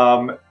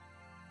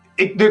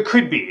 There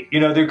could be,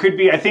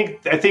 I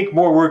think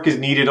more work is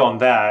needed on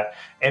that.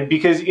 And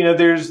because,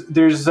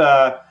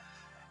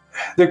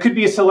 there could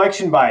be a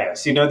selection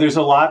bias. There's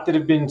a lot that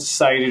have been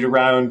cited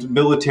around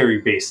military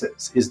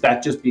bases. Is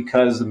that just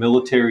because the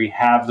military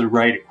have the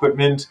right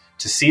equipment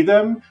to see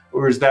them?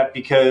 Or is that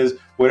because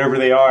whatever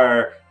they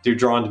are, they're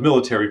drawn to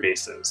military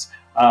bases?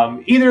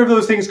 Either of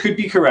those things could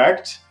be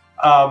correct.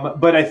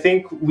 But I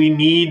think we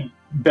need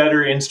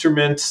better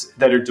instruments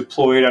that are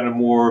deployed on a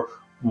more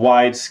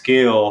wide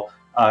scale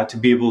to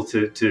be able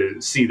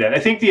to see that. I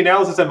think the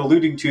analysis I'm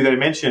alluding to that I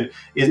mentioned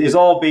is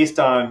all based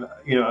on,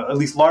 at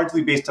least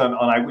largely based on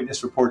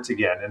eyewitness reports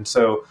again. And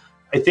so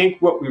I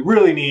think what we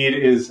really need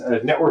is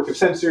a network of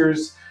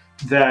sensors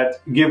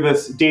that give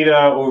us data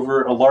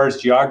over a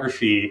large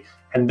geography.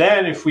 And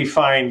then if we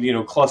find,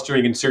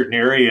 clustering in certain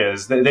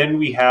areas, then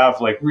we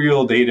have like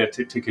real data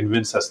to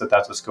convince us that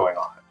that's what's going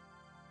on.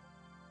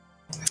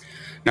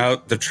 Now,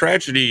 the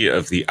tragedy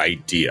of the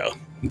idea,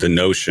 the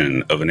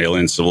notion of an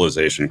alien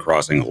civilization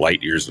crossing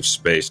light years of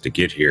space to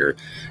get here,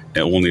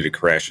 and only to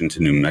crash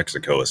into New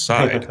Mexico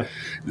aside,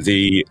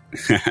 the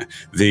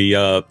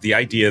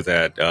idea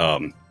that,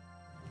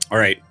 all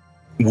right,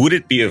 would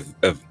it be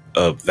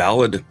a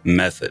valid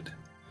method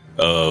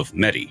of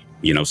METI,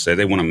 say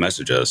they want to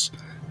message us,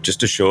 just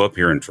to show up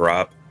here and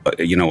drop,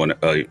 an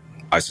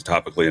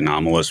isotopically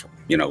anomalous,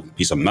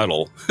 piece of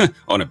metal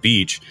on a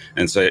beach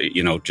and say,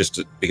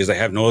 because they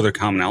have no other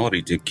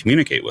commonality to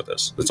communicate with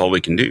us. That's all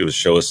they can do is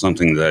show us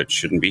something that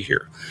shouldn't be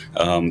here.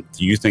 Do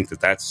you think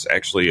that that's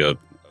actually a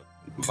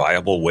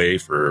viable way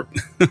for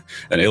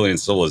an alien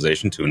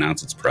civilization to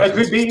announce its presence?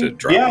 It could be.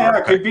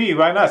 It could be.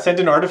 Why not send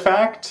an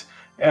artifact,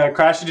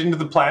 crash it into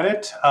the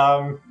planet?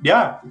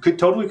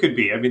 Totally could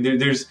be. I mean,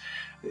 there's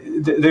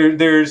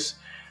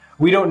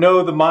we don't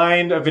know the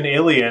mind of an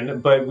alien,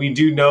 but we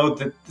do know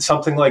that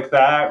something like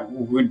that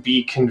would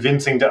be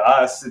convincing to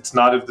us. It's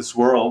not of this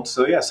world.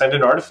 So yeah, send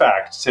an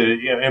artifact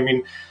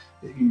to,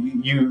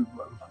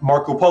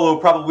 Marco Polo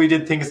probably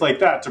did things like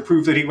that to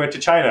prove that he went to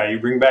China. You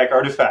bring back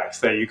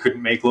artifacts that you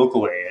couldn't make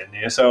locally.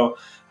 And so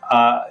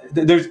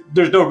there's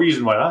no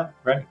reason why not,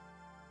 right?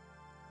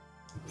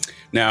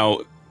 Now,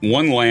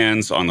 one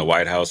lands on the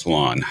White House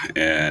lawn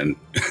and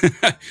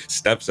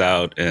steps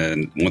out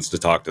and wants to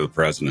talk to the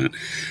president.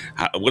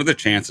 What are the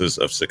chances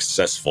of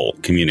successful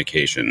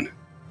communication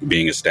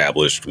being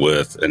established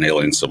with an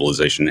alien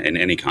civilization in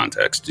any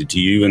context? Do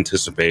you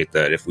anticipate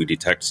that if we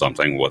detect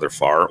something, whether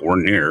far or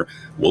near,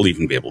 we'll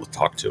even be able to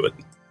talk to it?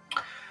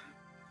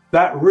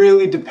 That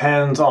really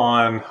depends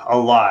on a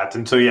lot.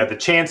 And so, yeah, the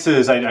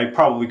chances, I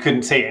probably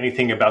couldn't say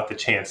anything about the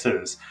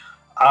chances.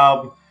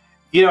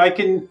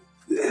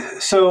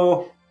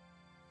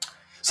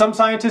 Some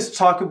scientists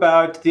talk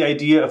about the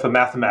idea of a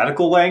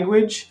mathematical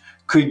language.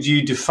 Could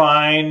you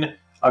define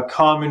a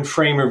common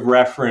frame of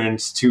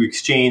reference to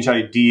exchange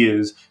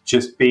ideas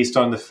just based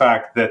on the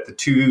fact that the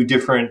two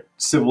different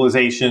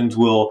civilizations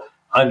will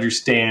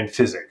understand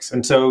physics?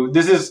 And so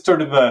this is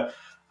sort of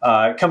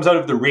it comes out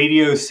of the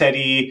radio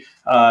SETI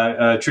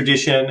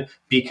tradition,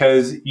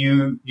 because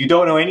you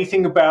don't know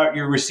anything about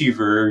your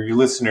receiver or your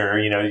listener.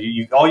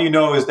 All you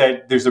know is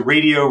that there's a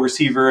radio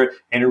receiver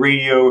and a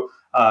radio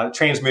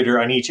transmitter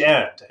on each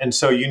end. And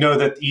so you know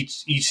that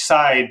each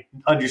side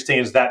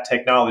understands that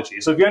technology.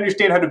 So if you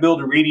understand how to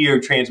build a radio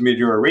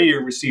transmitter or a radio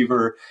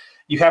receiver,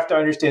 you have to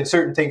understand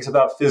certain things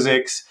about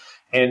physics.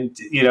 And,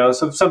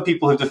 so some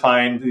people have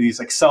defined these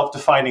like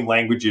self-defining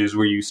languages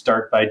where you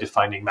start by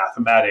defining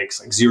mathematics,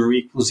 like 0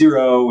 equals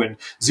 0 and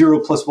 0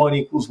 plus 1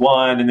 equals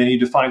 1. And then you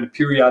define the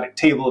periodic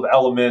table of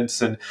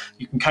elements, and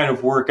you can kind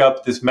of work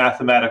up this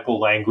mathematical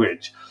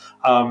language.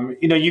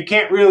 You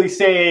can't really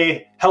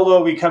say,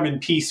 hello, we come in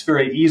peace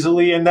very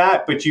easily in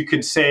that, but you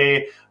could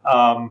say,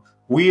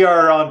 we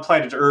are on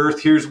planet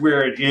Earth, here's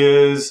where it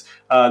is,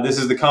 this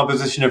is the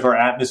composition of our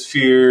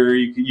atmosphere.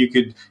 You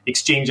could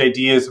exchange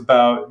ideas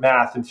about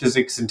math and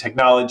physics and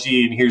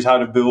technology, and here's how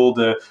to build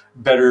a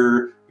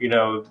better,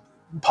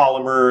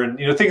 polymer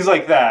and, things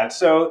like that.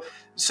 So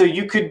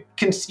you could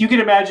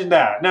imagine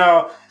that.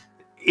 Now,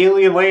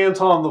 alien lands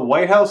on the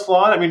White House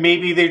lawn. I mean,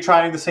 maybe they're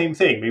trying the same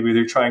thing. Maybe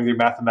they're trying their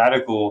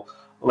mathematical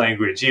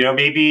language.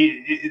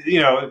 Maybe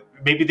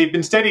they've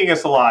been studying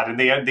us a lot, and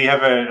they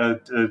have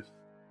a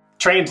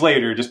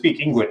translator to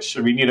speak English.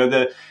 I mean,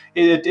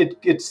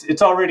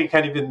 it's already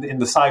kind of in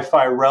the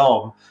sci-fi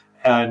realm,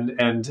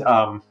 and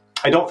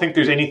I don't think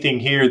there's anything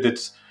here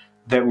that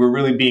we're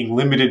really being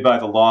limited by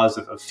the laws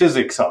of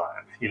physics on.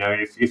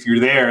 If you're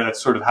there,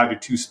 that's sort of how do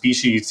two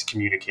species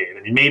communicate. I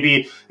mean,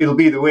 maybe it'll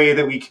be the way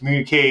that we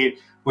communicate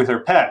with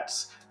our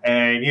pets,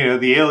 and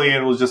the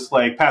alien will just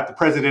like pat the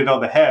president on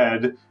the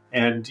head,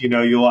 and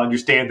you'll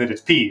understand that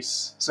it's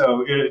peace.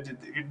 So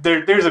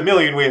there's a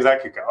million ways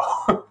that could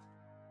go.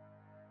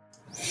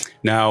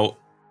 Now,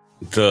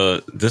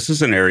 this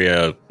is an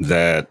area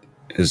that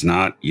is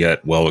not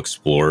yet well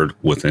explored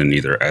within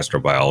either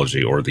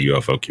astrobiology or the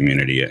UFO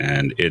community,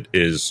 and it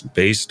is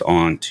based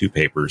on two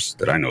papers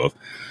that I know of.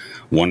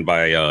 One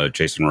by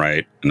Jason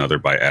Wright, another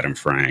by Adam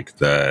Frank,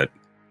 that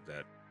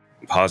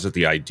posit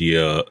the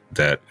idea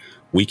that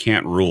we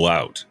can't rule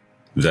out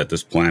that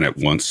this planet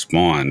once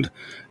spawned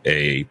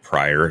a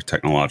prior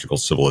technological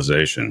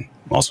civilization,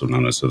 also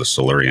known as the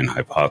Silurian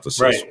hypothesis,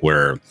 right,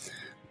 where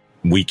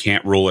we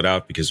can't rule it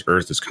out because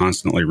Earth is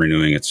constantly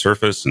renewing its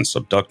surface and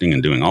subducting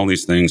and doing all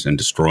these things and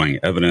destroying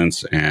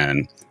evidence.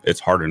 And it's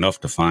hard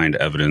enough to find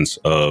evidence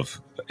of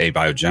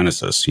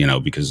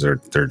abiogenesis, because there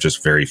are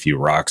just very few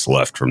rocks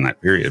left from that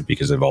period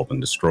because they've all been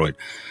destroyed.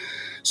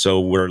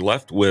 So we're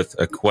left with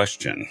a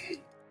question.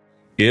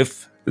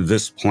 If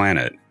this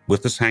planet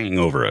with this hanging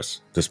over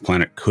us, this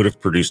planet could have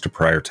produced a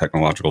prior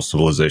technological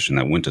civilization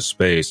that went to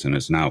space and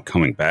is now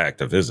coming back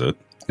to visit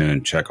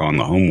and check on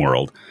the home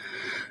world.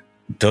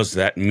 Does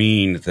that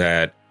mean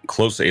that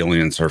close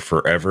aliens are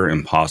forever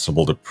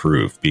impossible to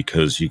prove?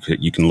 Because you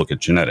can look at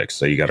genetics.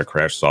 Say you got a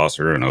crash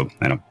saucer and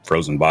a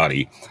frozen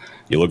body.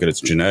 You look at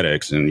its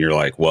genetics and you're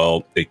like,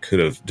 well, it could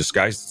have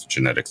disguised its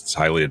genetics. It's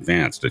highly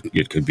advanced.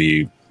 It could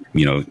be,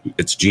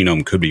 its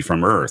genome could be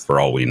from Earth for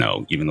all we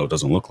know, even though it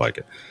doesn't look like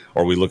it.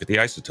 Or we look at the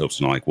isotopes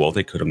and like, well,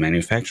 they could have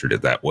manufactured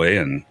it that way.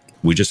 And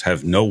we just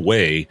have no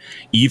way,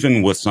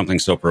 even with something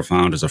so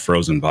profound as a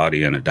frozen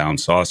body and a down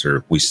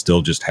saucer, we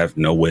still just have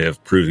no way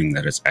of proving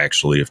that it's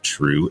actually of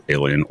true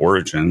alien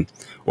origin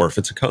or if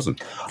it's a cousin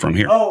from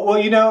here. Oh,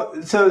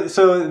 well,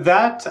 so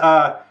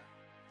that,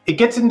 it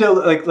gets into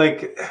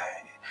like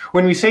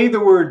when we say the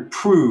word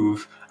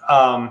prove,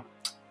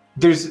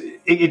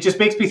 it just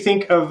makes me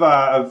think of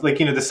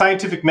the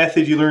scientific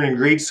method you learn in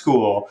grade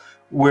school,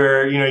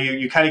 where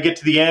you kind of get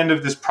to the end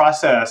of this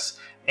process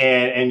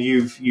and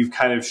you've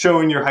kind of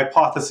shown your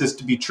hypothesis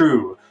to be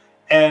true,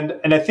 and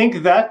I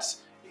think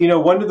that's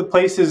one of the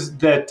places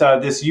that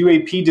this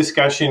UAP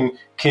discussion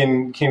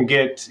can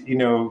get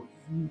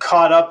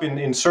caught up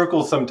in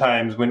circles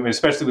sometimes,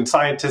 especially when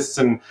scientists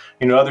and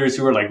others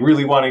who are like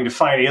really wanting to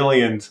find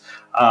aliens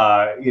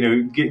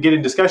get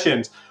in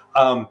discussions.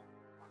 And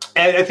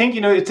I think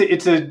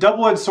it's a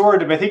double-edged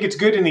sword, but I think it's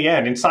good in the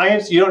end. In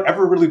science, you don't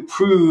ever really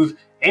prove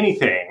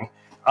anything.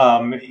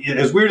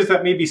 As weird as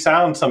that maybe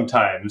sound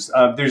sometimes,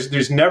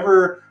 there's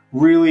never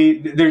really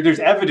there's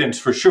evidence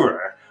for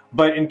sure,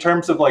 but in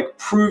terms of like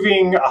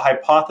proving a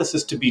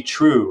hypothesis to be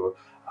true,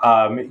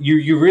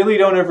 you really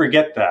don't ever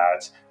get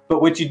that.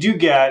 But what you do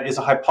get is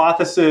a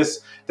hypothesis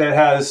that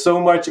has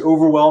so much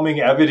overwhelming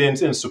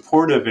evidence in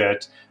support of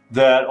it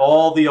that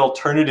all the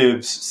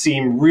alternatives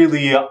seem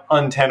really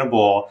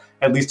untenable,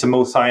 at least to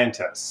most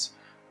scientists.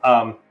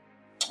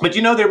 But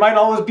there might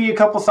always be a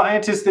couple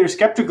scientists that are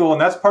skeptical,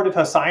 and that's part of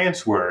how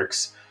science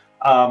works.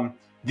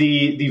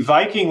 The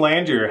Viking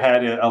lander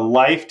had a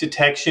life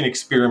detection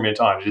experiment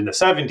on it in the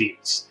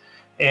 70s.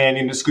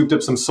 And scooped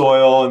up some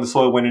soil, and the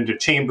soil went into a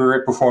chamber.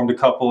 It performed a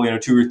couple,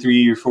 2 or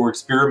 3 or 4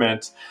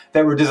 experiments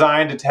that were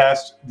designed to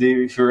test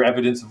for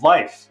evidence of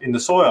life in the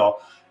soil.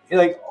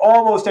 Like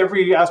almost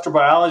every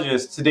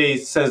astrobiologist today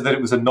says that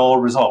it was a null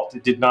result.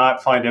 It did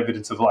not find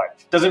evidence of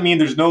life. Doesn't mean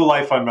there's no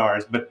life on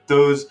Mars, but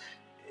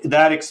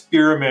that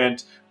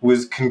experiment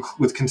was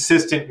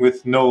consistent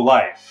with no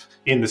life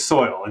in the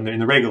soil, in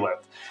the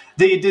regolith.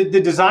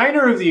 The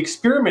designer of the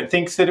experiment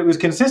thinks that it was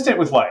consistent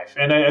with life,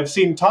 and I've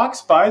seen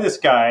talks by this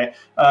guy,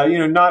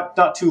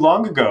 not too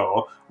long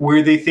ago,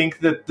 where they think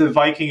that the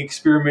Viking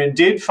experiment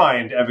did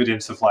find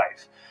evidence of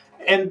life,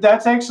 and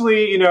that's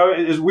actually,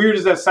 as weird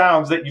as that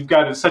sounds, that you've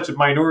got such a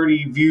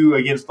minority view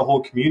against the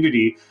whole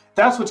community.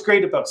 That's what's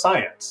great about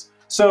science.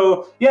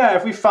 So yeah,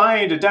 if we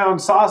find a down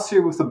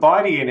saucer with a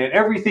body in it,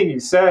 everything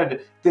you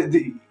said,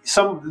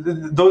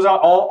 those are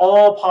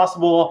all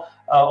possible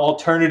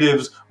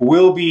alternatives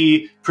will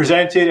be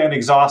presented and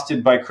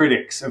exhausted by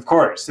critics, of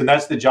course. And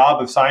that's the job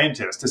of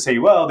scientists, to say,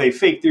 well, they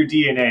faked their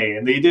DNA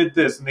and they did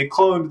this and they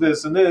cloned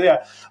this and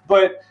yeah.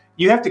 But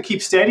you have to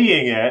keep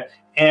studying it.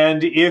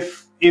 And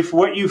if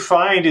what you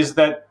find is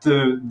that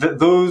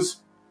those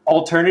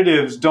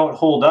alternatives don't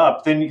hold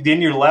up, then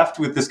you're left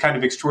with this kind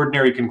of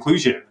extraordinary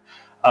conclusion.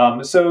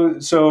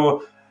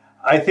 So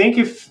I think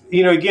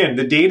again,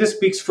 the data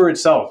speaks for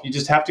itself. You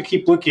just have to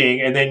keep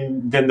looking, and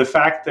then the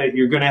fact that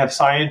you're going to have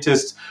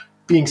scientists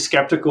being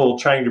skeptical,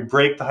 trying to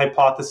break the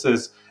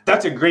hypothesis,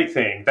 that's a great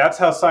thing. That's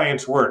how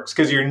science works,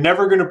 because you're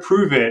never going to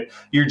prove it.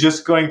 You're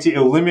just going to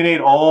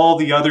eliminate all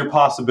the other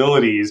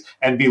possibilities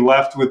and be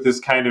left with this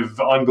kind of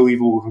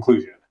unbelievable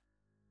conclusion.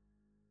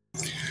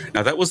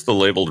 Now, that was the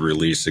labeled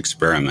release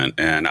experiment,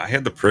 and I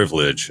had the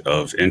privilege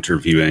of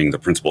interviewing the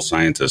principal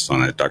scientist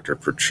on it, Dr.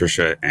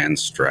 Patricia Ann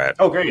Stratt.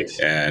 Oh, great.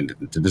 And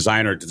the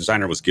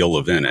designer was Gil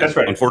Levin. That's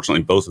right.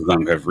 Unfortunately, both of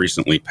them have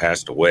recently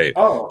passed away.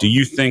 Oh. Do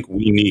you think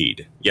we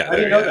need... Yeah, I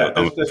didn't know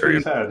that. That's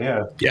very sad,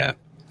 yeah. Yeah.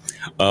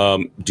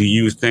 Do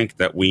you think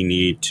that we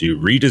need to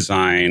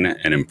redesign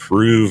an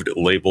improved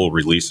label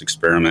release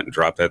experiment and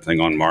drop that thing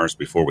on Mars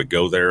before we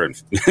go there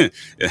and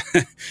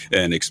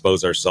and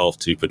expose ourselves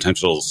to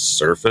potential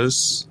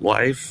surface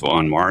life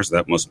on Mars?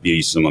 That must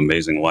be some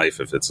amazing life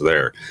if it's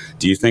there.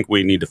 Do you think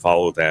we need to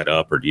follow that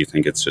up, or do you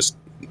think it's just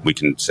we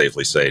can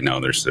safely say no,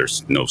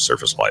 there's no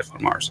surface life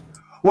on Mars?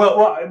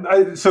 Well,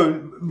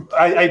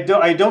 I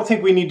don't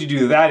think we need to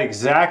do that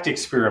exact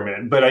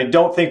experiment, but I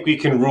don't think we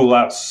can rule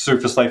out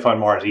surface life on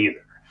Mars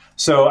either.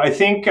 So I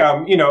think,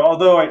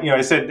 although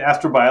I said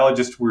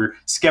astrobiologists were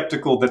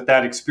skeptical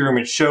that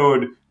experiment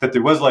showed that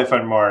there was life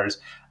on Mars,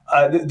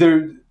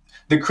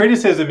 the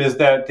criticism is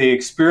that the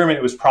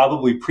experiment was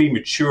probably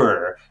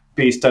premature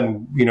based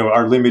on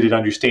our limited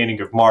understanding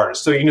of Mars.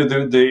 So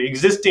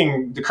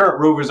the current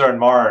rovers are on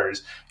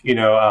Mars,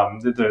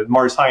 the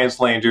Mars Science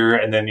Lander,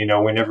 and then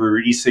whenever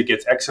ESA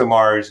gets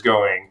ExoMars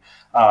going,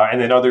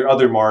 and then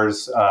other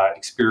Mars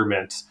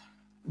experiments.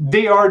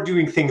 they are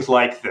doing things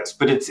like this,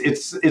 but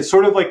it's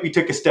sort of like we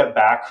took a step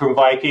back from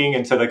Viking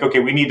and said, like, okay,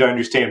 we need to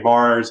understand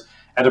Mars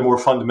at a more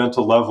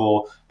fundamental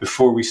level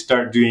before we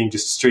start doing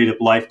just straight up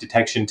life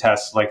detection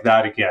tests like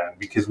that again,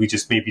 because we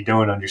just maybe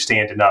don't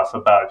understand enough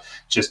about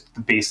just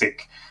the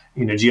basic,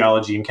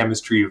 geology and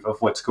chemistry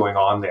of what's going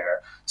on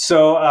there.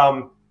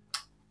 So,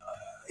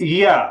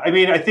 yeah, I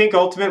mean, I think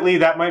ultimately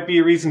that might be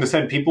a reason to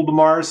send people to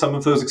Mars. Some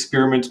of those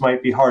experiments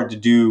might be hard to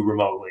do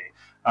remotely.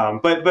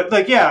 But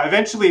like, yeah,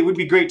 eventually it would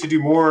be great to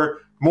do more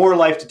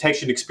life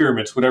detection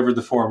experiments, whatever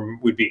the form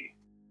would be.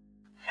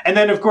 And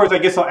then, of course, I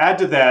guess I'll add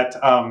to that,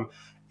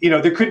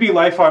 there could be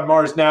life on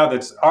Mars now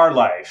that's our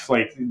life.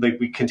 Like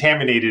we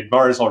contaminated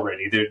Mars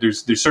already.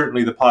 There's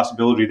certainly the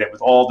possibility that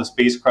with all the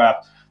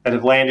spacecraft that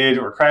have landed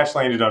or crash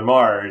landed on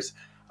Mars,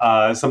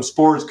 some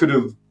spores could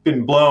have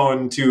been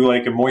blown to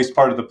like a moist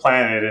part of the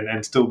planet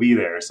and still be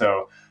there.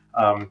 So,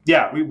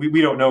 yeah,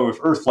 we don't know if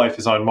Earth life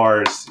is on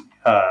Mars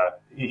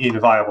in a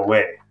viable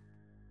way.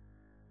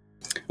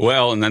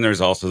 Well, and then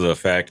there's also the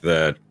fact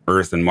that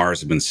Earth and Mars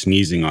have been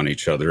sneezing on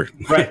each other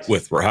right.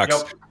 with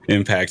rocks. Yep.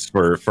 Impacts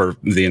for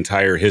the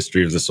entire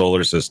history of the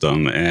solar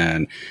system.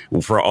 And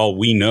for all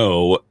we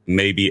know,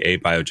 maybe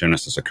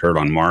abiogenesis occurred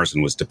on Mars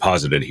and was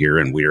deposited here,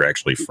 and we are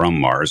actually from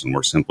Mars, and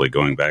we're simply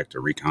going back to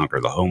reconquer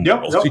the home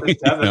world. Yep,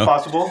 that's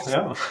possible.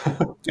 Yeah.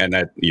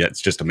 And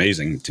it's just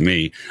amazing to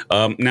me.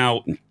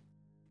 Now,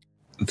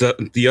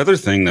 the other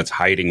thing that's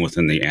hiding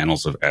within the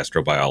annals of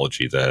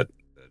astrobiology that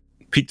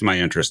piqued my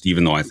interest,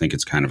 even though I think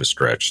it's kind of a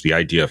stretch, the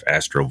idea of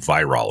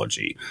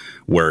astrovirology,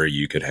 where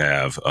you could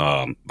have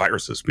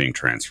viruses being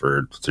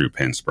transferred through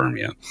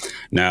panspermia.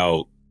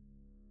 Now,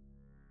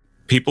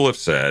 people have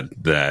said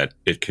that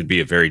it could be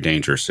a very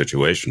dangerous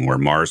situation where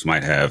Mars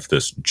might have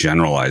this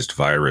generalized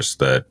virus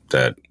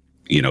that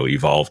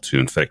evolved to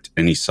infect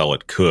any cell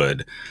it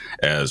could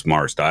as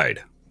Mars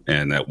died.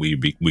 And that we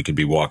could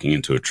be walking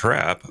into a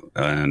trap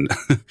and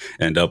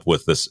end up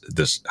with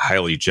this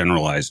highly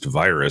generalized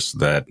virus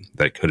that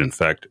could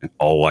infect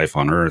all life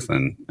on Earth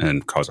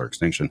and cause our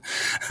extinction.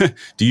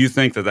 Do you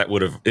think that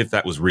would have, if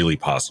that was really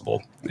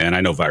possible? And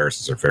I know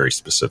viruses are very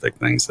specific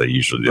things that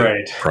usually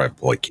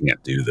probably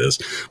can't do this,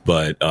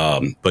 but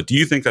do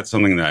you think that's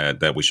something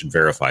that we should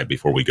verify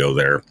before we go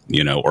there?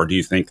 Or do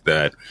you think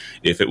that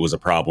if it was a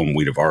problem,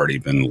 we'd have already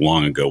been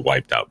long ago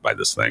wiped out by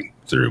this thing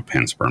through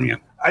panspermia?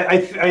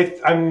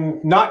 I'm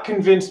not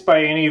convinced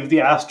by any of the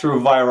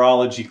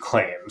astrovirology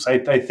claims.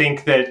 I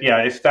think that,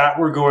 yeah, if that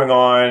were going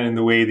on in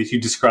the way that you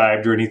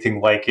described or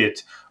anything like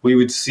it, we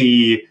would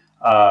see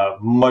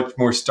much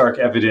more stark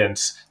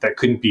evidence that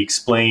couldn't be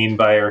explained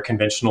by our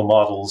conventional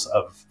models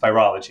of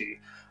virology.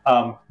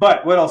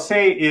 But what I'll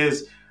say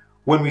is,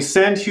 when we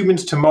send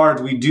humans to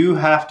Mars, we do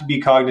have to be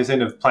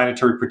cognizant of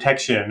planetary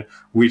protection,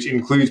 which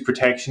includes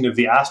protection of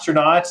the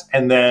astronauts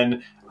and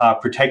then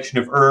protection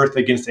of Earth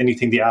against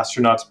anything the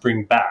astronauts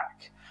bring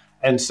back.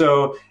 And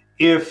so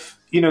if,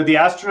 the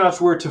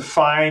astronauts were to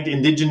find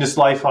indigenous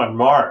life on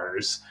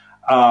Mars,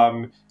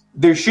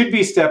 there should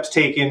be steps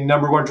taken,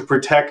 number one, to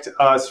protect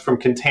us from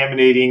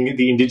contaminating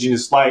the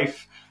indigenous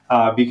life,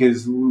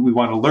 because we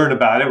want to learn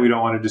about it. We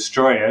don't want to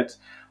destroy it.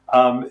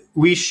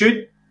 We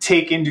should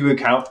take into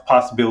account the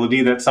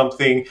possibility that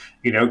something,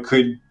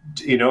 could,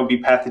 be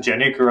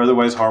pathogenic or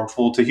otherwise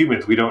harmful to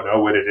humans. We don't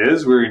know what it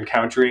is. We're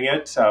encountering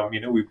it.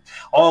 We've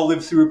all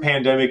lived through a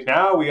pandemic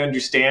now. We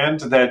understand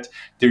that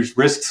there's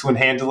risks when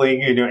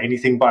handling,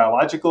 anything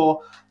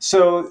biological.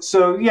 So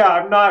yeah,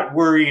 I'm not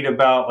worried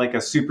about like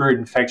a super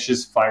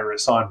infectious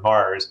virus on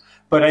Mars,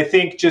 but I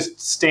think just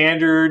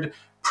standard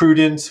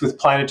prudence with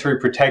planetary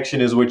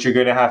protection is what you're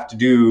going to have to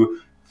do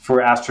for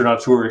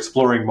astronauts who are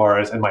exploring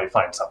Mars and might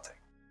find something.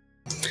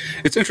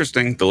 It's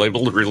interesting. The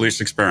labeled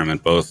release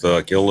experiment, both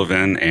Gil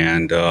Levin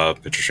and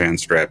Patricia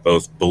Anstrat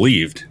both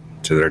believed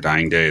to their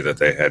dying day that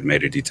they had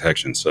made a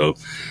detection. So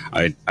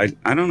I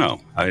don't know.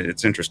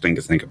 It's interesting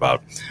to think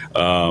about.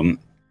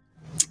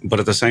 But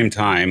at the same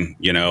time,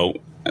 we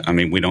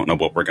don't know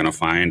what we're going to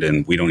find,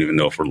 and we don't even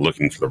know if we're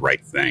looking for the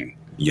right thing.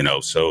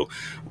 So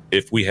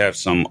if we have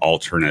some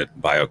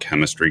alternate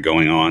biochemistry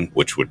going on,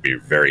 which would be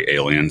very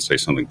alien, say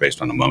something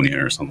based on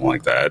ammonia or something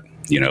like that,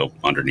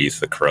 underneath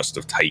the crust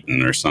of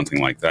Titan or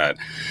something like that,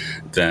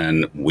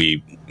 then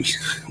we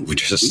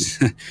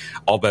just,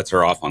 all bets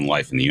are off on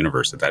life in the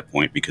universe at that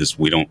point because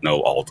we don't know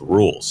all the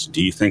rules.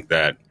 Do you think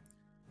that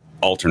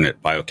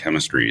alternate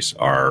biochemistries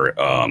are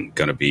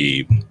going to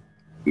be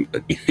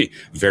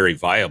very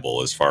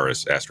viable as far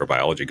as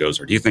astrobiology goes,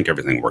 or do you think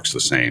everything works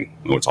the same?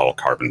 It's all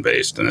carbon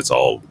based and it's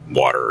all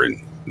water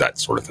and that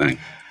sort of thing.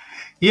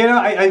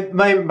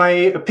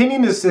 My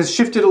opinion has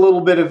shifted a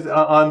little bit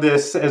on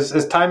this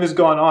as time has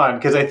gone on,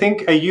 because I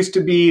think I used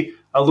to be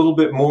a little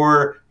bit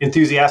more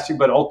enthusiastic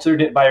about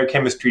alternate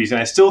biochemistries, and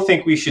I still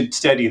think we should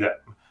study them.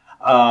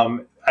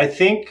 I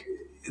think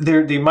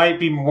they might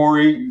be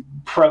more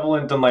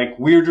prevalent in like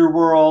weirder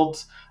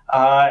worlds.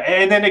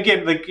 And then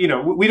again,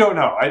 we don't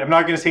know. I'm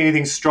not going to say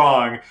anything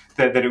strong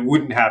that it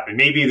wouldn't happen.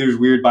 Maybe there's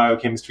weird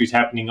biochemistries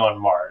happening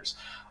on Mars.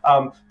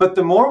 But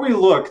the more we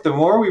look, the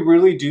more we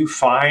really do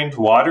find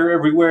water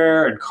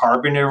everywhere and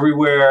carbon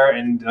everywhere,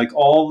 and like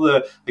all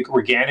the like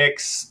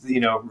organics,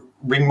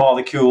 ring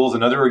molecules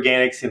and other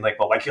organics in like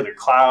molecular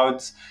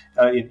clouds.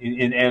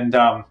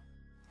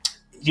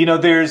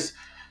 There's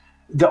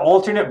the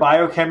alternate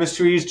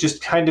biochemistries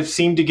just kind of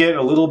seem to get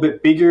a little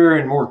bit bigger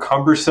and more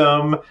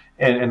cumbersome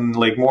and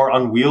like more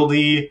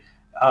unwieldy.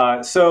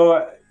 I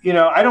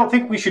don't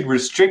think we should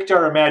restrict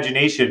our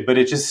imagination, but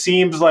it just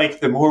seems like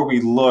the more we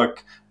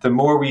look,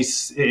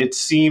 it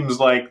seems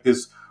like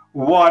this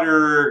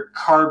water,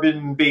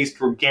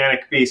 carbon-based,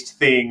 organic-based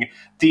thing,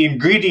 the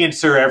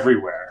ingredients are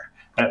everywhere,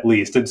 at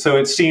least. And so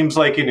it seems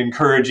like an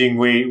encouraging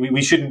way.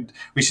 We should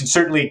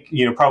certainly,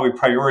 probably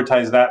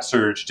prioritize that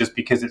search, just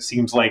because it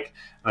seems like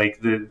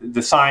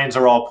the signs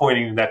are all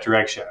pointing in that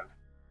direction.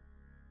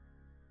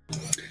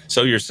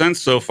 So your sense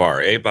so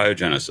far,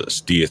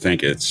 abiogenesis, do you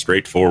think it's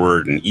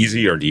straightforward and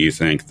easy, or do you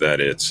think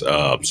that it's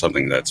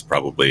something that's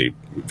probably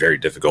very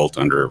difficult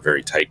under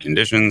very tight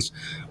conditions,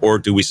 or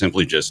do we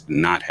simply just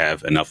not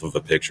have enough of a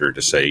picture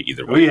to say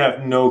either way? We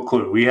have no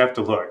clue. We have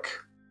to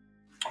look.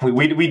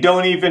 We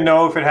don't even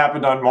know if it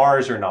happened on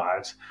Mars or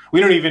not.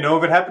 We don't even know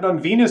if it happened on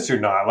Venus or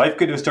not. Life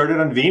could have started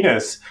on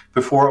Venus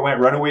before it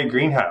went runaway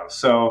greenhouse.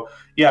 So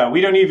yeah,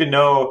 we don't even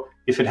know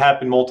if it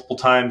happened multiple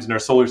times in our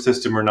solar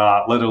system or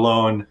not, let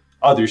alone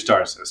other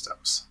star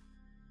systems.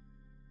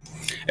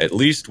 At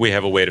least we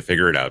have a way to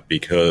figure it out,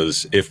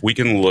 because if we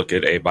can look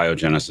at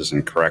abiogenesis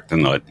and correct the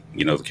nut,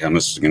 the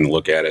chemists are going to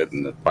look at it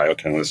and the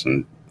biochemists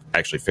and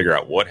actually figure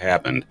out what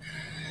happened.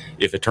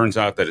 If it turns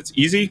out that it's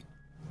easy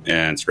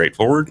and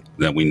straightforward,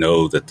 then we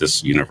know that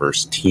this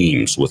universe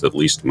teems with at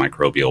least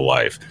microbial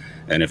life.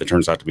 And if it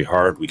turns out to be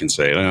hard, we can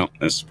say, well,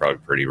 this is probably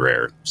pretty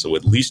rare. So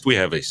at least we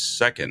have a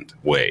second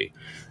way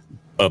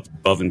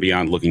above and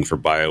beyond looking for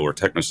bio or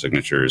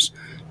technosignatures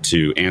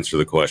to answer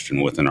the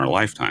question within our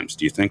lifetimes.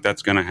 Do you think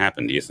that's going to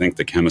happen? Do you think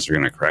the chemists are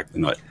going to crack the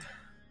nut?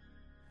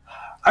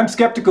 I'm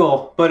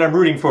skeptical, but I'm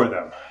rooting for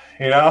them.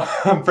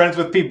 I'm friends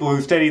with people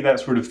who study that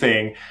sort of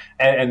thing,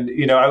 and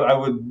I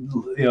would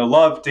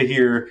love to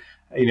hear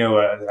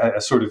a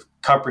sort of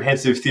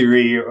comprehensive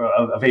theory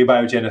of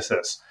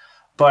abiogenesis.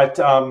 But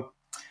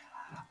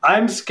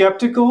I'm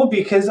skeptical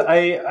because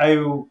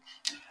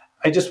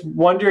I just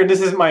wonder, and this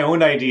isn't my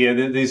own idea,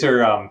 these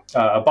are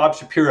Bob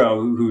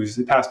Shapiro,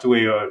 who's passed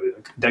away a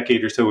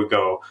decade or so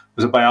ago,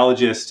 was a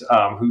biologist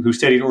who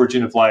studied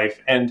origin of life.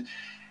 And,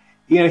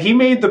 he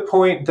made the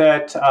point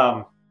that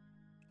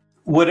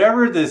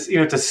whatever this,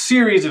 it's a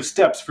series of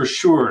steps for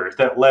sure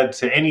that led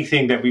to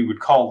anything that we would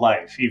call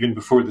life, even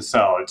before the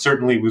cell. It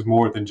certainly was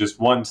more than just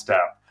one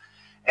step.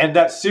 And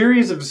that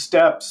series of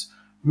steps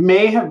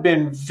may have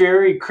been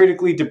very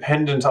critically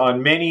dependent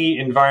on many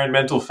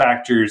environmental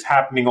factors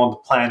happening on the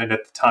planet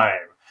at the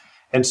time.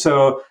 And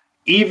so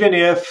even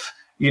if,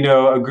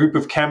 a group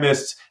of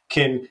chemists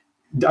can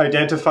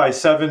identify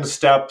 7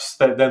 steps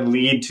that then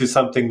lead to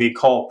something they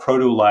call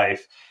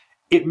proto-life,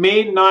 it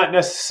may not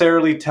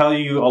necessarily tell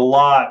you a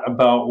lot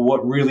about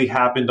what really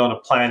happened on a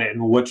planet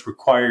and what's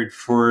required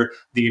for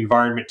the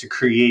environment to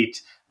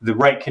create the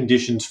right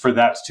conditions for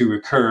that to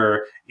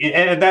occur.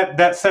 And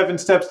that 7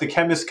 steps the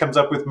chemist comes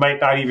up with might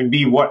not even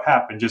be what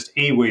happened, just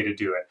a way to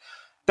do it.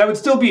 That would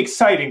still be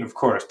exciting, of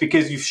course,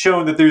 because you've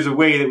shown that there's a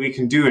way that we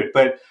can do it.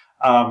 But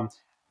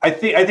I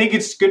think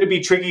it's going to be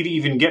tricky to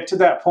even get to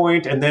that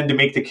point, and then to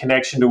make the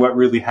connection to what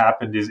really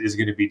happened is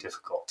going to be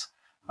difficult.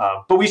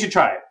 But we should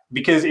try it,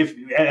 because if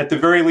at the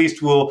very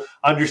least we'll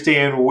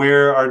understand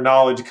where our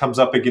knowledge comes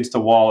up against a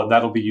wall, and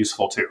that'll be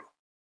useful too.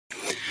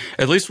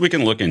 At least we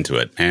can look into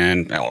it.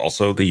 And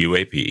also the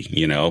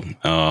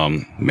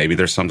UAP, maybe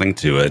there's something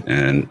to it.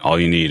 And all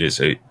you need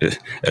is,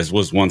 as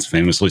was once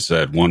famously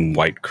said, one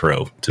white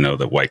crow to know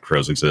that white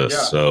crows exist.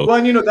 Yeah. So,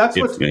 well, and that's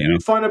what's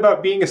fun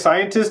about being a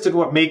scientist, and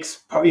what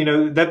makes,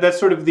 that's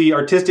sort of the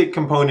artistic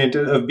component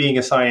of being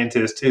a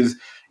scientist is,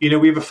 we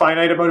have a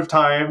finite amount of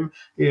time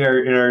in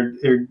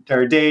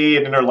our day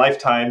and in our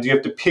lifetimes. You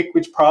have to pick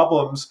which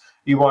problems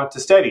you want to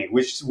study,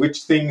 which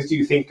things do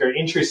you think are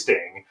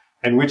interesting,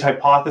 and which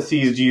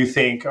hypotheses do you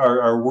think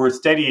are worth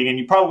studying? And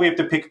you probably have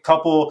to pick a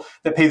couple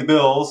that pay the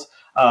bills.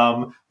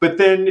 But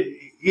then,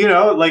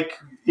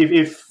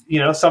 if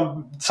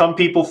some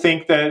people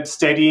think that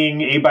studying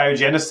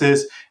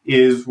abiogenesis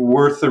is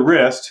worth the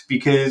risk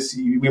because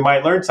we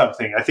might learn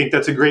something. I think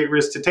that's a great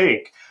risk to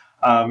take.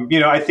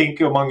 I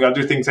think among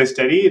other things I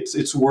study,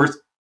 it's worth,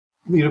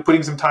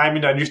 putting some time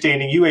into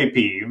understanding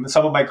UAP.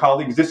 Some of my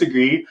colleagues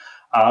disagree.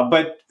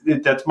 But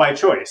that's my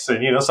choice.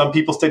 And, some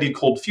people studied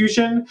cold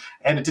fusion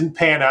and it didn't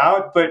pan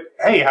out, but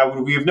hey, how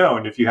would we have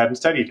known if you hadn't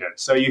studied it?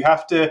 So you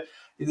have to,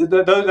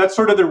 that's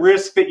sort of the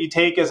risk that you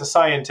take as a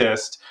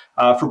scientist,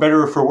 for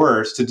better or for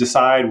worse, to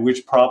decide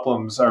which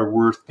problems are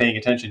worth paying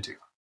attention to.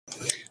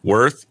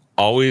 Worth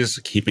always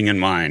keeping in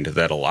mind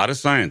that a lot of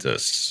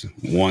scientists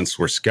once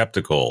were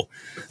skeptical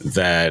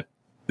that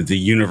the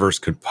universe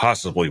could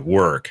possibly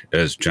work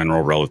as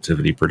general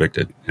relativity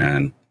predicted.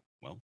 And,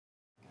 well,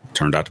 it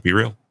turned out to be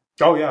real.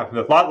 Oh yeah,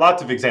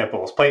 lots of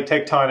examples: plate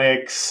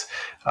tectonics,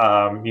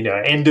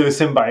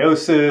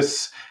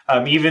 endosymbiosis,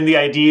 even the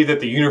idea that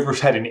the universe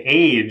had an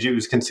age. It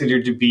was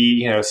considered to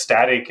be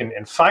static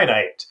and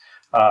finite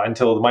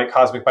until the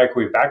cosmic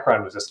microwave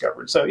background was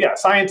discovered. So yeah,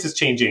 science is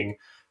changing,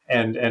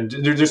 and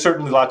there's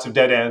certainly lots of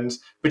dead ends,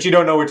 but you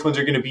don't know which ones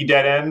are going to be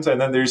dead ends.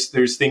 And then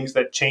there's things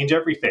that change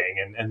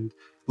everything, and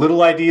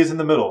little ideas in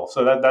the middle.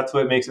 So that's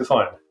what makes it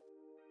fun.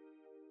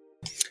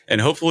 And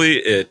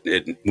hopefully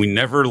we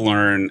never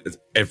learn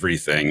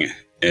everything,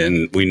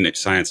 and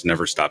science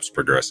never stops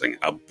progressing.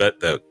 I'll bet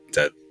that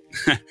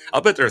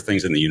I'll bet there are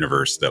things in the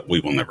universe that we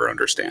will never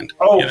understand.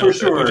 Oh, for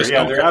sure.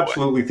 Yeah, there are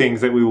absolutely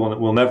things that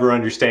we'll never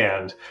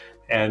understand.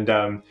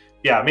 And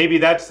maybe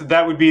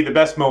that would be the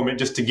best moment,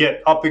 just to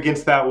get up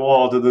against that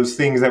wall to those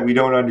things that we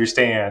don't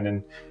understand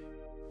and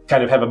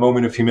kind of have a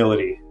moment of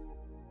humility.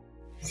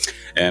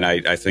 And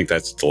I think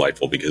that's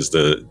delightful, because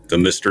the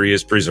mystery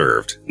is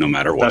preserved no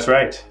matter what. That's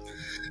right.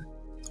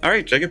 All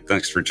right, Jacob,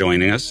 thanks for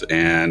joining us.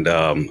 And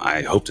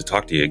I hope to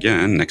talk to you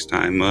again next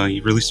time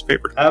you release a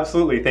paper.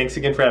 Absolutely. Thanks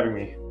again for having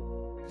me.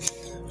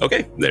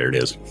 Okay, there it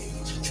is.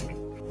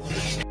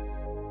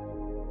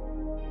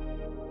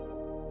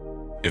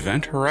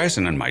 Event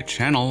Horizon and my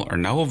channel are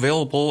now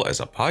available as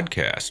a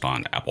podcast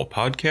on Apple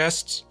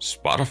Podcasts,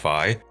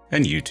 Spotify,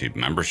 and YouTube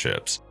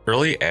memberships.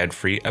 Early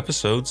ad-free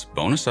episodes,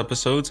 bonus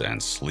episodes,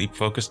 and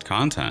sleep-focused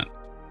content.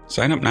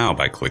 Sign up now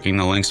by clicking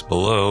the links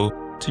below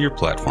to your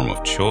platform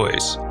of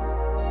choice.